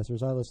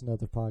podcasters, I listen to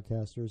other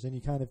podcasters, and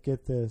you kind of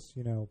get this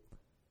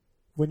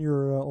when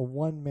you're a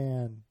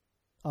one-man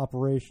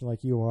operation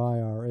like you or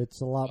I are,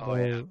 it's a lot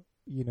more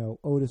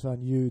onus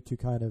on you to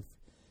kind of,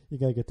 you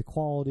got to get the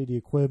quality, the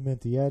equipment,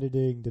 the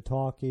editing, the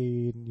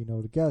talking,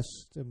 the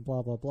guests, and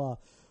blah blah blah,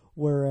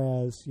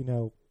 whereas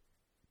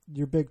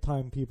your big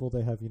time people,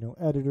 they have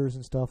editors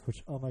and stuff,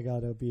 which, oh my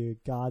god, it would be a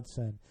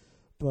godsend.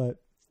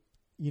 But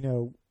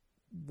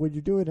when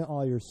you're doing it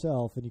all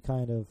yourself, and you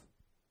kind of,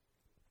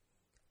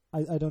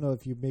 I don't know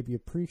if you maybe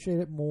appreciate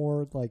it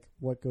more, like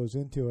what goes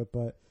into it,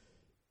 but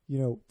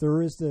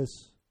there is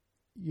this,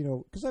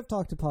 because I've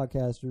talked to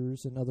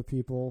podcasters and other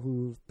people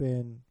who've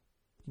been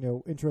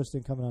interested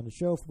in coming on the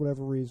show for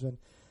whatever reason,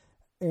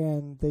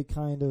 and I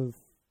kind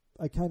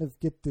of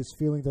get this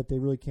feeling that they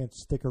really can't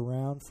stick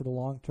around for the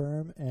long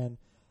term. And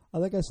I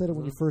think I said it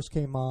when you first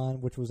came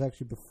on, which was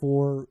actually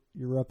before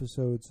your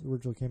episodes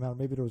originally came out.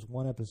 Maybe there was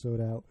one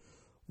episode out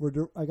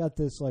where I got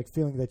this like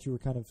feeling that you were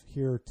kind of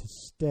here to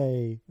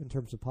stay in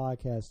terms of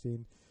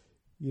podcasting.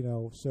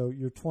 So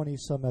you're 20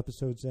 some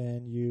episodes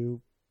in,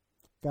 you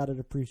got an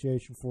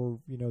appreciation for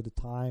the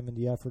time and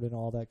the effort and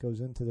all that goes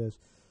into this.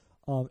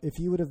 If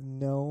you would have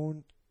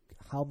known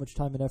how much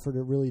time and effort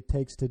it really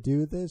takes to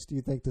do this, do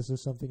you think this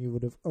is something you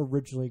would have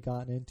originally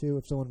gotten into?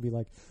 If someone would be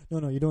like,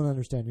 no, you don't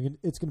understand.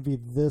 It's going to be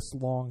this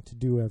long to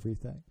do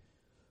everything.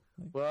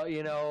 Well,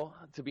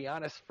 to be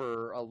honest,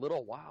 for a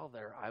little while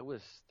there, I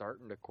was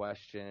starting to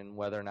question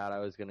whether or not I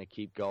was going to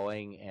keep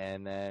going.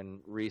 And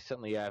then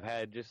recently I've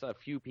had just a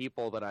few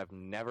people that I've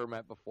never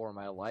met before in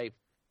my life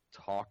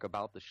talk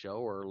about the show,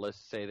 or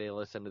say they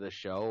listen to the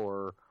show,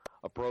 or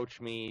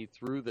approach me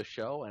through the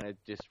show. And it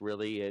just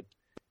really, it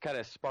kind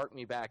of sparked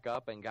me back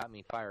up and got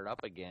me fired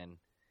up again.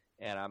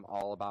 And I'm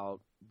all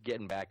about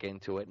getting back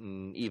into it,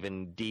 and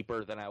even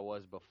deeper than I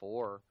was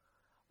before.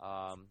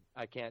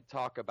 I can't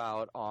talk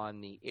about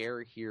on the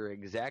air here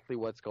exactly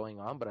what's going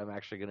on, but I'm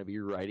actually going to be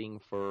writing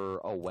for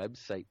a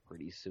website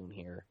pretty soon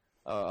here.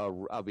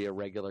 I'll be a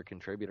regular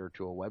contributor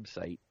to a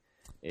website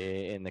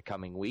in the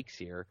coming weeks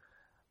here.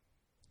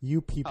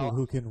 You people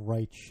who can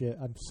write shit,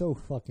 I'm so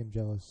fucking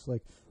jealous.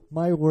 Like,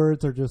 my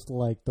words are just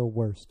like the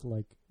worst.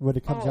 Like, when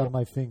it comes out of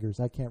my fingers,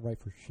 I can't write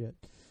for shit.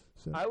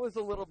 So. I was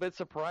a little bit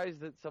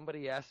surprised that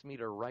somebody asked me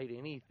to write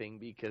anything,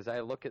 because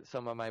I look at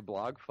some of my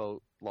blog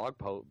posts.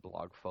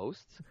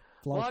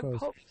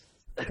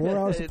 4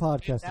 hours of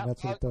podcasting,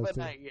 that's what it does.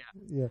 Night,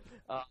 yeah.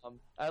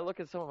 I look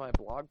at some of my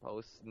blog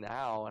posts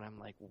now, and I'm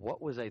like,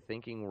 what was I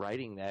thinking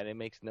writing that? It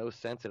makes no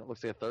sense, and it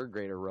looks like a third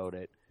grader wrote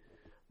it.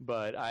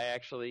 But I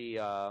actually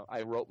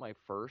I wrote my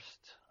first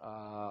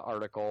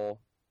article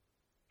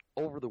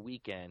over the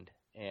weekend,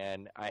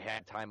 and I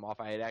had time off.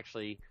 I had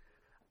actually...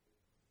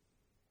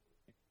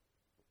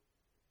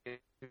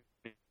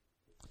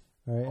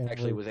 All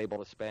right, was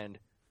able to spend...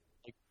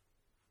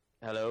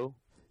 Hello?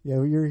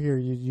 Yeah, you're here.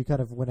 You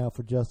kind of went out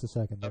for just a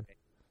second there. Okay.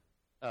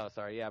 Oh,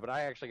 sorry. Yeah, but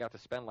I actually got to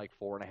spend like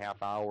 4.5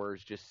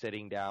 hours just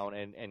sitting down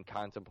and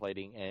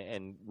contemplating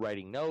and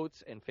writing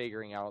notes and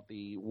figuring out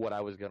what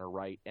I was going to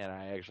write, and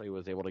I actually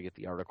was able to get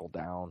the article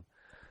down.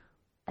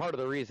 Part of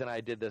the reason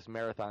I did this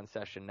marathon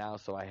session now,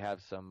 so I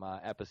have some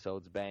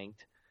episodes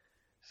banked,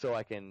 so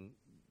I can,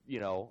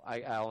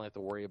 I only have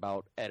to worry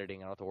about editing.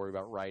 I don't have to worry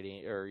about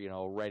writing or,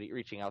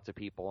 reaching out to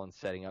people and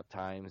setting up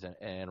times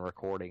and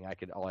recording.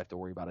 All I have to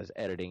worry about is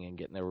editing and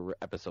getting the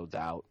episodes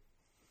out.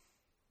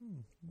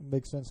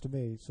 Makes sense to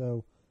me.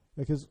 So,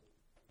 because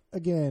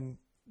again,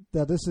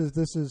 now this is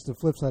the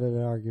flip side of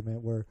the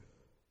argument where,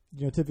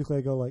 typically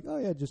I go like, oh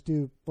yeah, just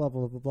do blah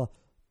blah blah blah.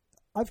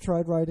 I've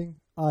tried writing.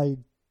 I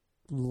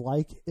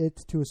like it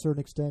to a certain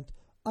extent.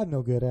 I'm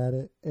no good at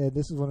it, and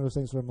this is one of those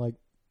things where I'm like,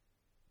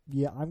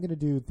 yeah, I'm going to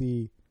do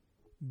the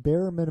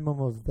bare minimum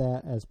of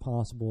that as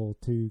possible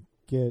to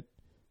get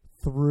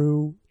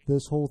through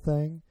this whole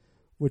thing,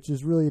 which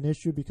is really an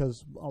issue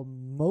because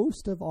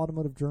most of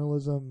automotive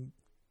journalism,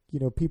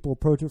 people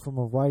approach it from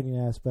a writing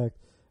aspect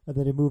and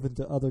then they move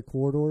into other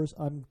corridors.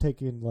 I'm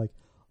going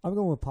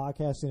with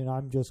podcasting, and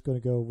I'm just going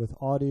to go with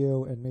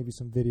audio and maybe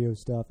some video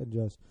stuff and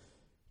just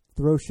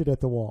throw shit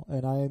at the wall.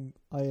 And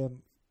I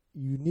am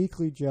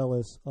uniquely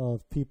jealous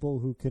of people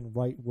who can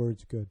write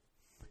words good.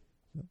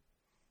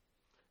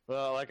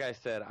 Well, like I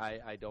said,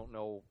 I don't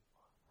know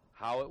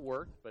how it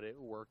worked, but it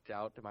worked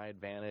out to my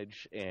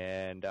advantage.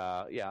 And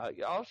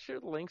I'll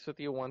share the links with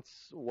you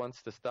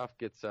once the stuff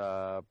gets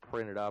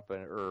printed up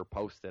or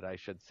posted. I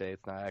should say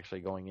it's not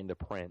actually going into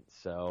print.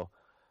 So,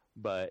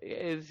 but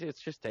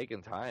it's just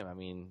taking time. I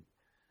mean,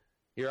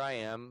 here I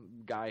am,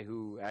 guy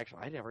who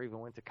actually I never even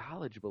went to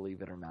college,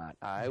 believe it or not.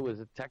 I was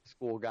a tech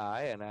school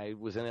guy, and I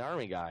was an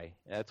Army guy.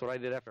 That's what I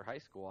did after high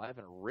school. I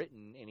haven't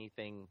written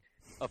anything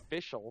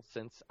official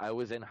since I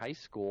was in high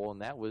school,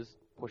 and that was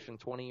pushing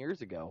 20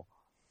 years ago.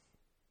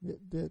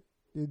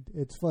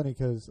 It's funny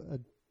because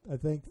I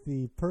think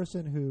the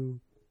person who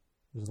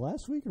was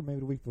last week or maybe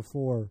the week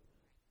before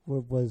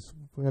was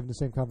having the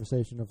same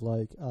conversation of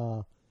like,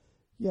 I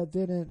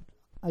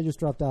just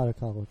dropped out of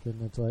college,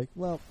 and it's like,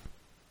 well,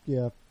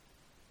 yeah,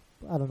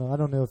 I don't know. I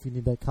don't know if you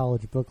need that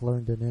college book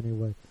learned in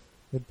anyway.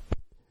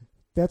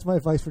 That's my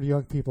advice for the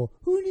young people.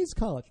 Who needs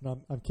college? No,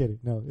 I'm kidding.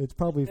 No, it's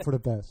probably for the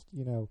best,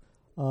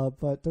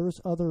 but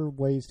there's other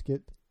ways to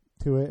get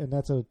to it, and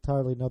that's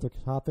entirely another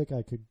topic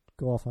I could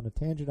go off on a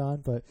tangent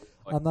on, but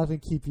I'm not going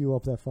to keep you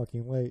up that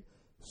fucking late.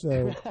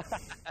 So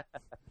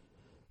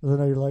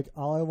then you're like,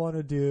 all I want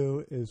to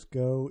do is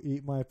go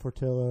eat my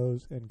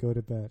Portillo's and go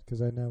to bed,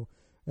 because I know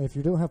if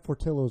you don't have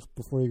Portillo's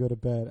before you go to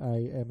bed,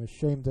 I am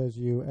ashamed as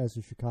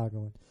a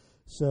Chicagoan.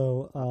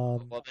 So, well,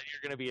 then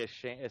you're going to be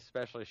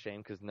especially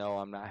ashamed because no,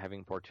 I'm not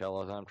having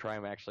Portillo's. I'm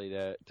trying actually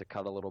to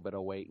cut a little bit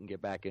of weight and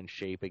get back in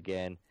shape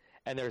again.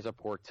 And there's a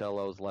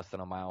Portillo's less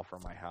than a mile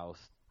from my house.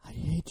 I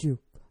hate you.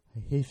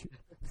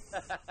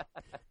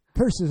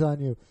 Curses on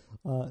you.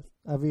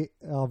 I'd be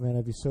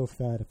so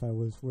fat if I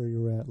was where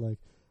you were at. Like,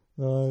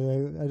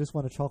 I just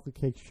want a chocolate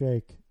cake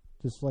shake,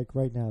 just like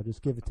right now.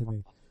 Just give it to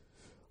me.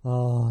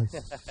 Oh,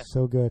 it's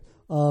so good.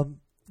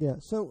 Yeah.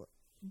 So,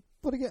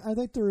 but again, I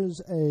think there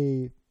is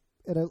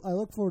and I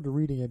look forward to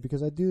reading it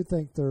because I do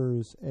think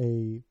there's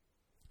a,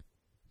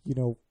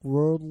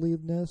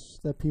 worldliness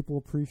that people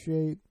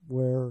appreciate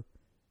where,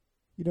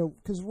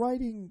 because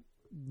writing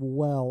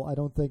well, I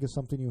don't think is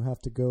something you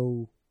have to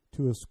go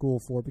to a school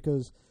for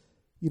because,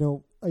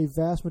 a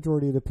vast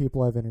majority of the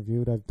people I've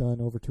interviewed, I've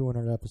done over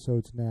 200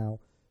 episodes now,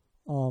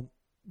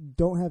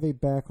 don't have a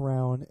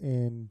background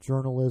in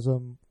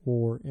journalism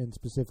or in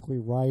specifically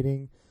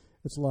writing.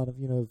 It's a lot of,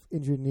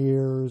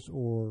 engineers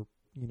or,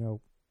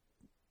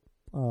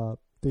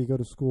 they go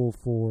to school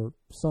for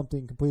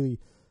something completely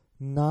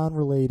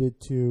non-related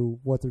to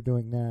what they're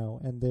doing now.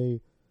 And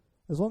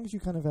as long as you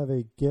kind of have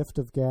a gift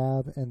of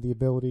gab and the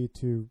ability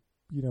to,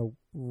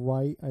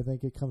 write, I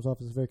think it comes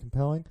off as very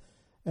compelling.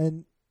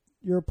 And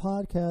your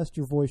podcast,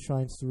 your voice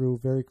shines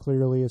through very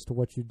clearly as to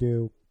what you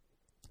do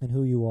and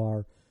who you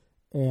are.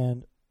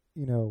 And,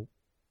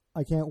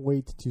 I can't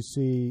wait to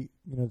see,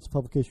 this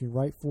publication you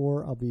write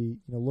for. I'll be,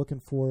 looking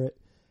for it.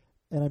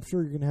 And I'm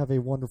sure you're going to have a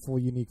wonderful,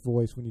 unique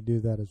voice when you do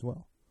that as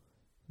well.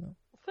 So.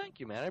 thank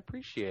you, man. I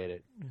appreciate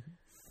it.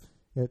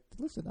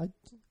 Listen,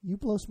 you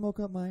blow smoke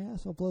up my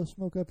ass, I'll blow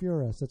smoke up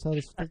your ass. That's how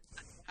this.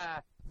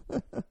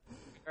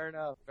 Fair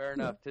enough. Fair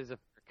enough. Tis a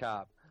fair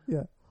cop.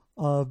 Yeah.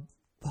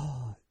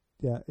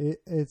 Yeah.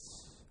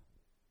 It's.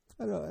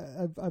 I don't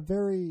know. I'm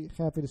very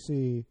happy to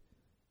see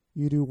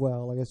you do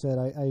well. Like I said,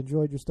 I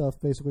enjoyed your stuff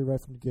basically right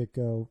from the get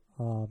go.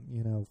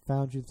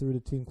 Found you through the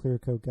Team Clear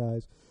Coat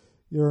guys.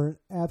 You're an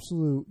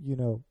absolute,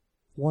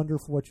 wonder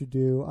for what you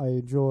do. I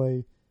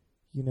enjoy,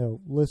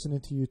 listening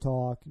to you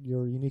talk,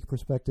 your unique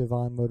perspective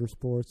on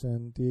motorsports,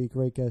 and the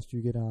great guests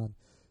you get on.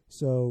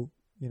 So,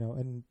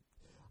 and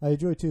I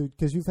enjoy too,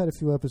 because you've had a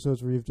few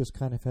episodes where you've just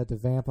kind of had to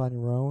vamp on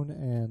your own,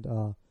 and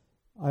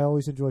I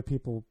always enjoy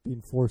people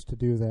being forced to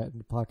do that in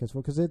the podcast,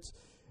 because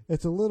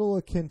it's a little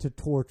akin to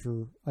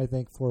torture, I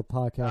think, for a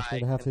podcaster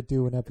to have to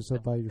do an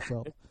episode by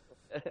yourself.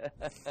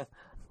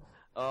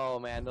 Oh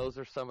man, those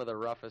are some of the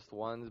roughest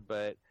ones,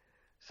 but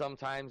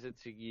sometimes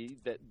it's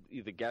that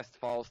the guest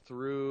falls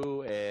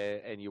through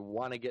and you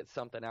want to get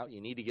something out,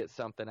 you need to get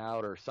something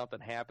out, or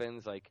something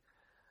happens. Like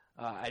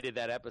I did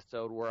that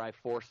episode where I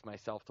forced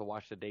myself to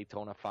watch the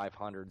Daytona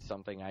 500,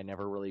 something I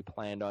never really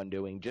planned on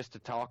doing, just to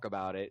talk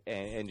about it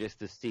and just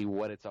to see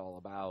what it's all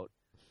about.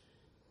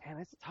 Man,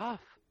 it's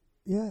tough.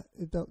 Yeah,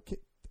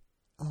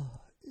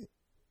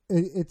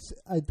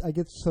 I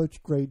get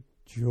such great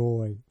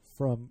joy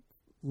from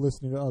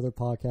listening to other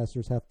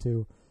podcasters have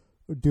to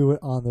do it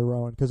on their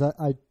own, because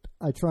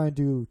I try and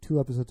do 2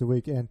 episodes a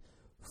week, and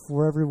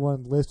for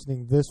everyone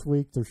listening this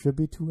week, there should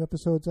be 2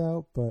 episodes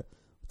out, but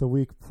the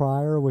week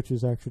prior, which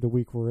is actually the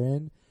week we're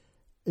in,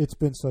 it's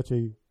been such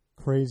a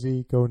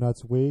crazy go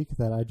nuts week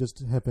that I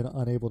just have been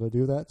unable to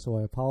do that, so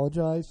I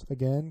apologize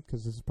again,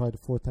 because this is probably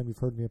the 4th time you've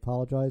heard me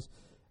apologize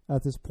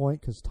at this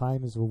point, because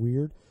time is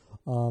weird.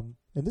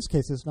 In this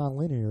case, it's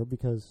non-linear,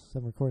 because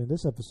I'm recording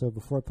this episode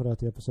before I put out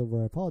the episode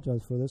where I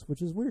apologize for this,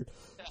 which is weird.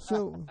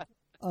 So,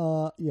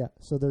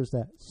 so there's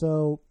that.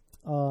 So,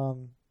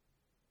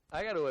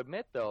 I got to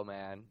admit, though,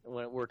 man,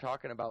 when we're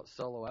talking about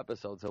solo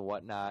episodes and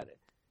whatnot,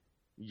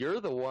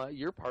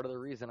 you're part of the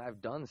reason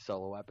I've done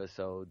solo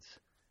episodes,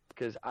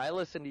 because I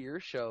listen to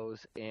your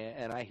shows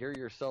and I hear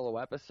your solo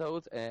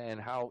episodes and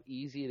how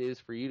easy it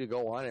is for you to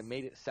go on. It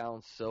made it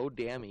sound so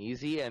damn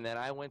easy, and then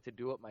I went to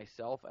do it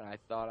myself, and I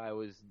thought I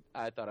was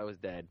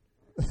dead.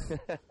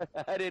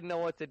 I didn't know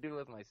what to do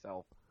with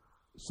myself.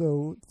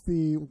 So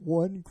the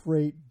one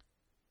great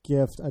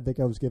gift I think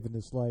I was given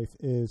this life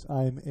is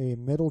I'm a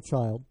middle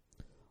child,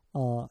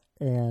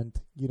 and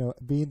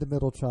being the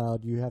middle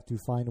child, you have to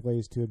find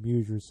ways to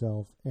amuse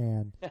yourself,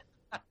 and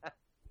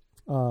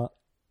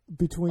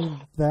between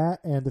that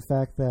and the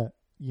fact that,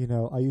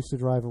 I used to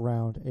drive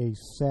around a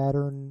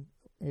Saturn,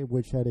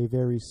 which had a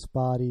very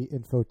spotty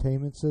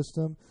infotainment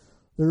system,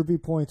 there would be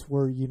points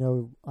where,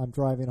 I'm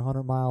driving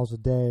 100 miles a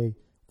day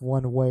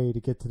one way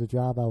to get to the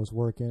job I was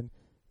working.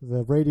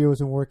 The radio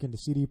isn't working, the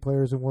CD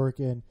player isn't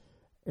working,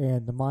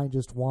 and the mind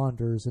just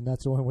wanders, and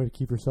that's the only way to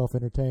keep yourself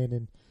entertained.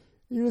 And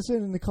you're just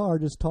sitting in the car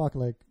just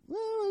talking like,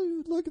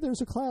 well, look,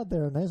 there's a cloud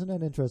there, and isn't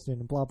that interesting,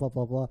 and blah, blah,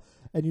 blah, blah.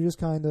 And you just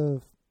kind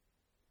of,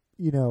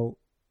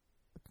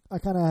 I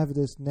kind of have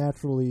this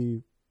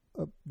natural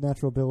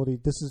ability.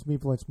 This is me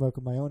blowing smoke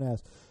up my own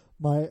ass.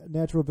 My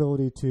natural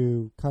ability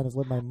to kind of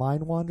let my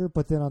mind wander.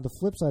 But then on the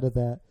flip side of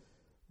that,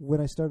 when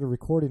I started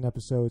recording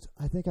episodes,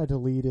 I think I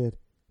deleted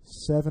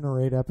 7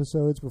 or 8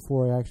 episodes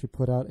before I actually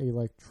put out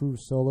a true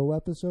solo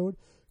episode.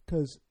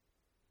 Because,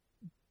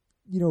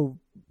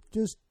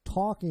 just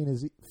talking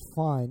is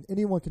fine.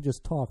 Anyone can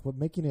just talk, but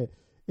making it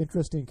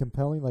interesting and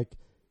compelling, like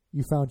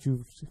you found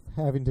you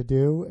having to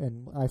do,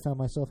 and I found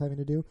myself having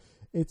to do,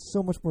 it's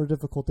so much more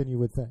difficult than you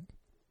would think.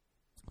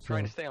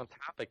 Trying to stay on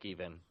topic,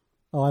 even.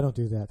 Oh, I don't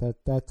do that.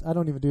 That I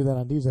don't even do that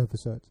on these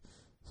episodes.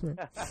 So.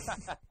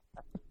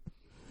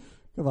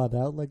 Come on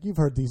now, you've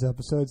heard these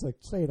episodes,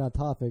 staying on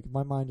topic.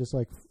 My mind just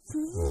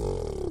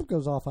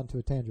goes off onto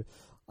a tangent.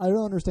 I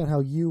don't understand how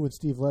you and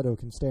Steve Leto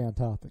can stay on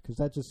topic, because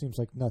that just seems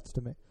like nuts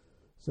to me.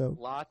 So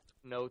lots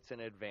of notes in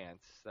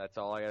advance. That's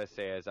all I got to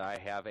say is I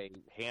have a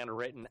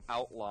handwritten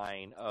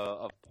outline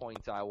of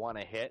points I want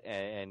to hit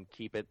and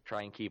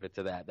try and keep it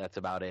to that. That's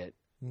about it.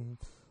 Mm-hmm.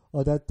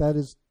 Well, that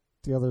is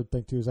the other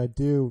thing too. Is I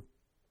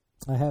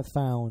have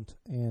found,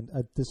 and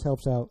this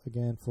helps out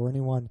again for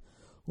anyone.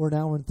 We're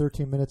now in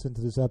 13 minutes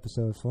into this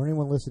episode. For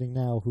anyone listening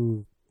now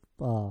who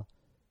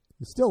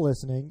is still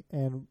listening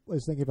and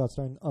is thinking about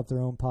starting up their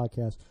own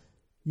podcast,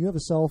 you have a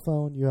cell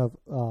phone. You have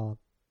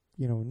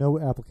no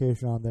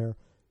application on there.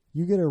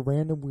 You get a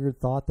random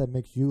weird thought that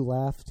makes you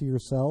laugh to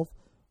yourself,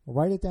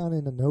 write it down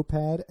in a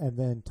notepad, and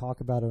then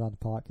talk about it on the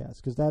podcast,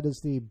 because that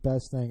is the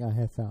best thing I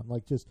have found.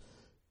 Just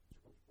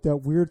that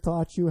weird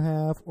thought you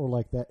have,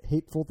 or that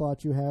hateful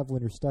thought you have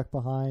when you're stuck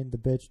behind the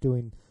bitch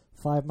doing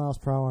 5 miles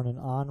per hour on an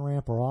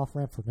on-ramp or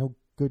off-ramp for no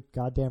good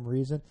goddamn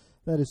reason,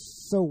 that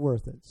is so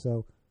worth it.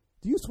 So,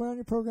 do you swear on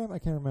your program? I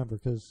can't remember,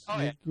 because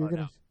you're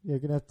gonna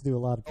have to do a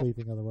lot of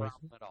bleeping otherwise.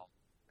 At all.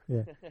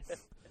 Yeah.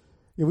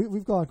 Yeah,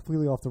 we've gone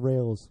completely off the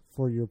rails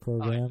for your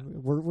program. Oh, yeah.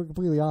 We're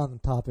completely on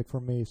topic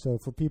for me. So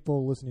for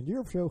people listening to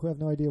your show who have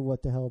no idea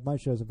what the hell my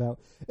show's about,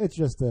 it's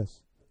just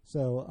this.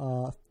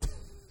 So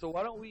So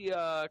why don't we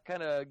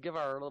kind of give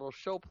our little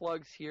show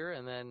plugs here,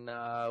 and then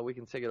we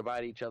can say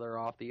goodbye to each other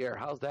off the air.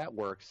 How's that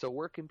work? So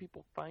where can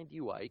people find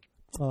you, Ike?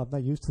 I'm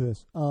not used to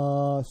this.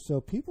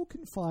 So people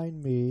can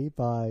find me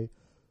by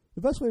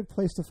the best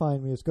place to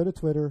find me is go to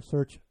Twitter,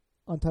 search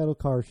Untitled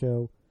Car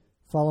Show,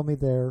 follow me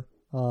there.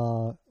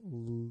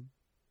 You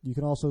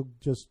can also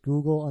just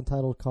Google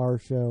Untitled Car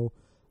Show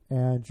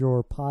and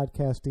your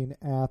podcasting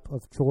app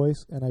of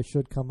choice, and I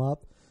should come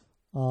up.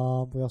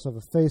 We also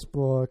have a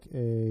Facebook,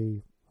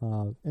 a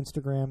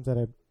Instagram that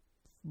I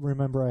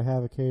remember I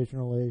have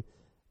occasionally,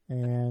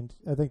 and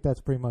I think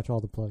that's pretty much all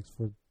the plugs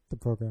for the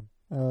program.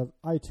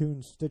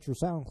 iTunes, Stitcher,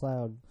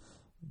 SoundCloud,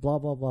 blah,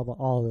 blah, blah, blah,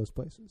 all those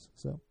places.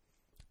 So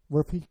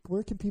where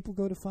can people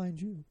go to find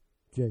you,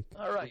 Jake?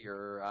 All right,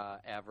 your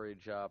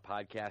average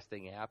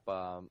podcasting app,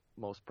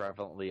 most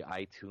prevalently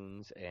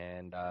iTunes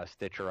and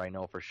Stitcher, I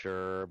know for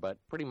sure, but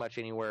pretty much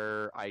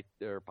anywhere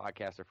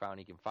podcasts are found,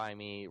 you can find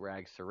me,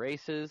 Rags to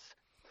Races.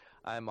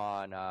 I'm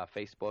on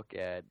Facebook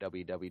at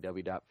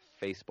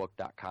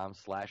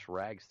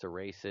www.facebook.com/Rags to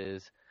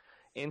Races.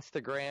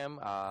 Instagram,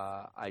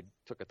 I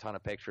took a ton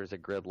of pictures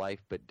of Grid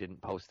Life, but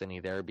didn't post any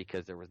there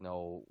because there was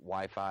no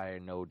Wi-Fi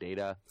and no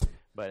data.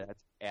 But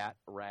that's at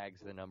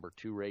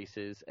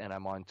Rags2Races, and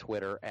I'm on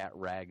Twitter at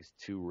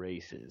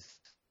Rags2Races.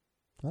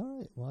 All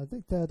right. Well, I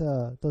think that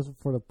does it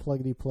for the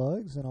pluggity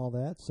plugs and all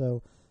that.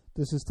 So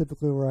this is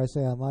typically where I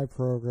say on my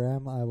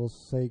program, I will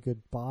say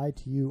goodbye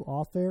to you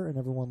off air and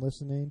everyone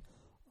listening.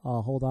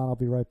 Hold on, I'll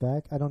be right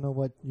back. I don't know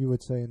what you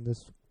would say in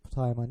this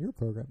time on your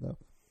program, though.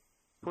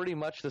 Pretty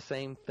much the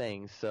same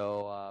thing.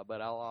 So,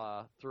 but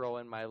I'll throw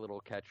in my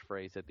little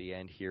catchphrase at the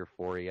end here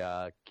for you.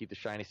 Keep the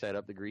shiny side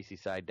up, the greasy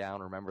side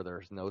down. Remember,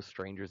 there's no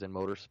strangers in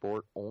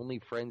motorsport, only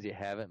friends you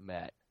haven't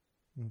met.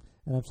 And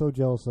I'm so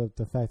jealous of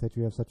the fact that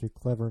you have such a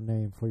clever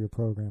name for your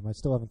program. I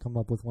still haven't come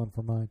up with one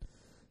for mine.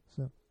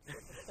 So.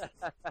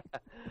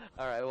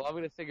 All right, well, I'm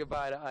going to say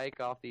goodbye to Ike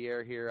off the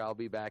air here. I'll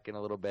be back in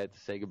a little bit to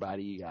say goodbye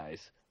to you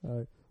guys. All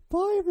right.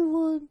 Bye,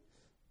 everyone.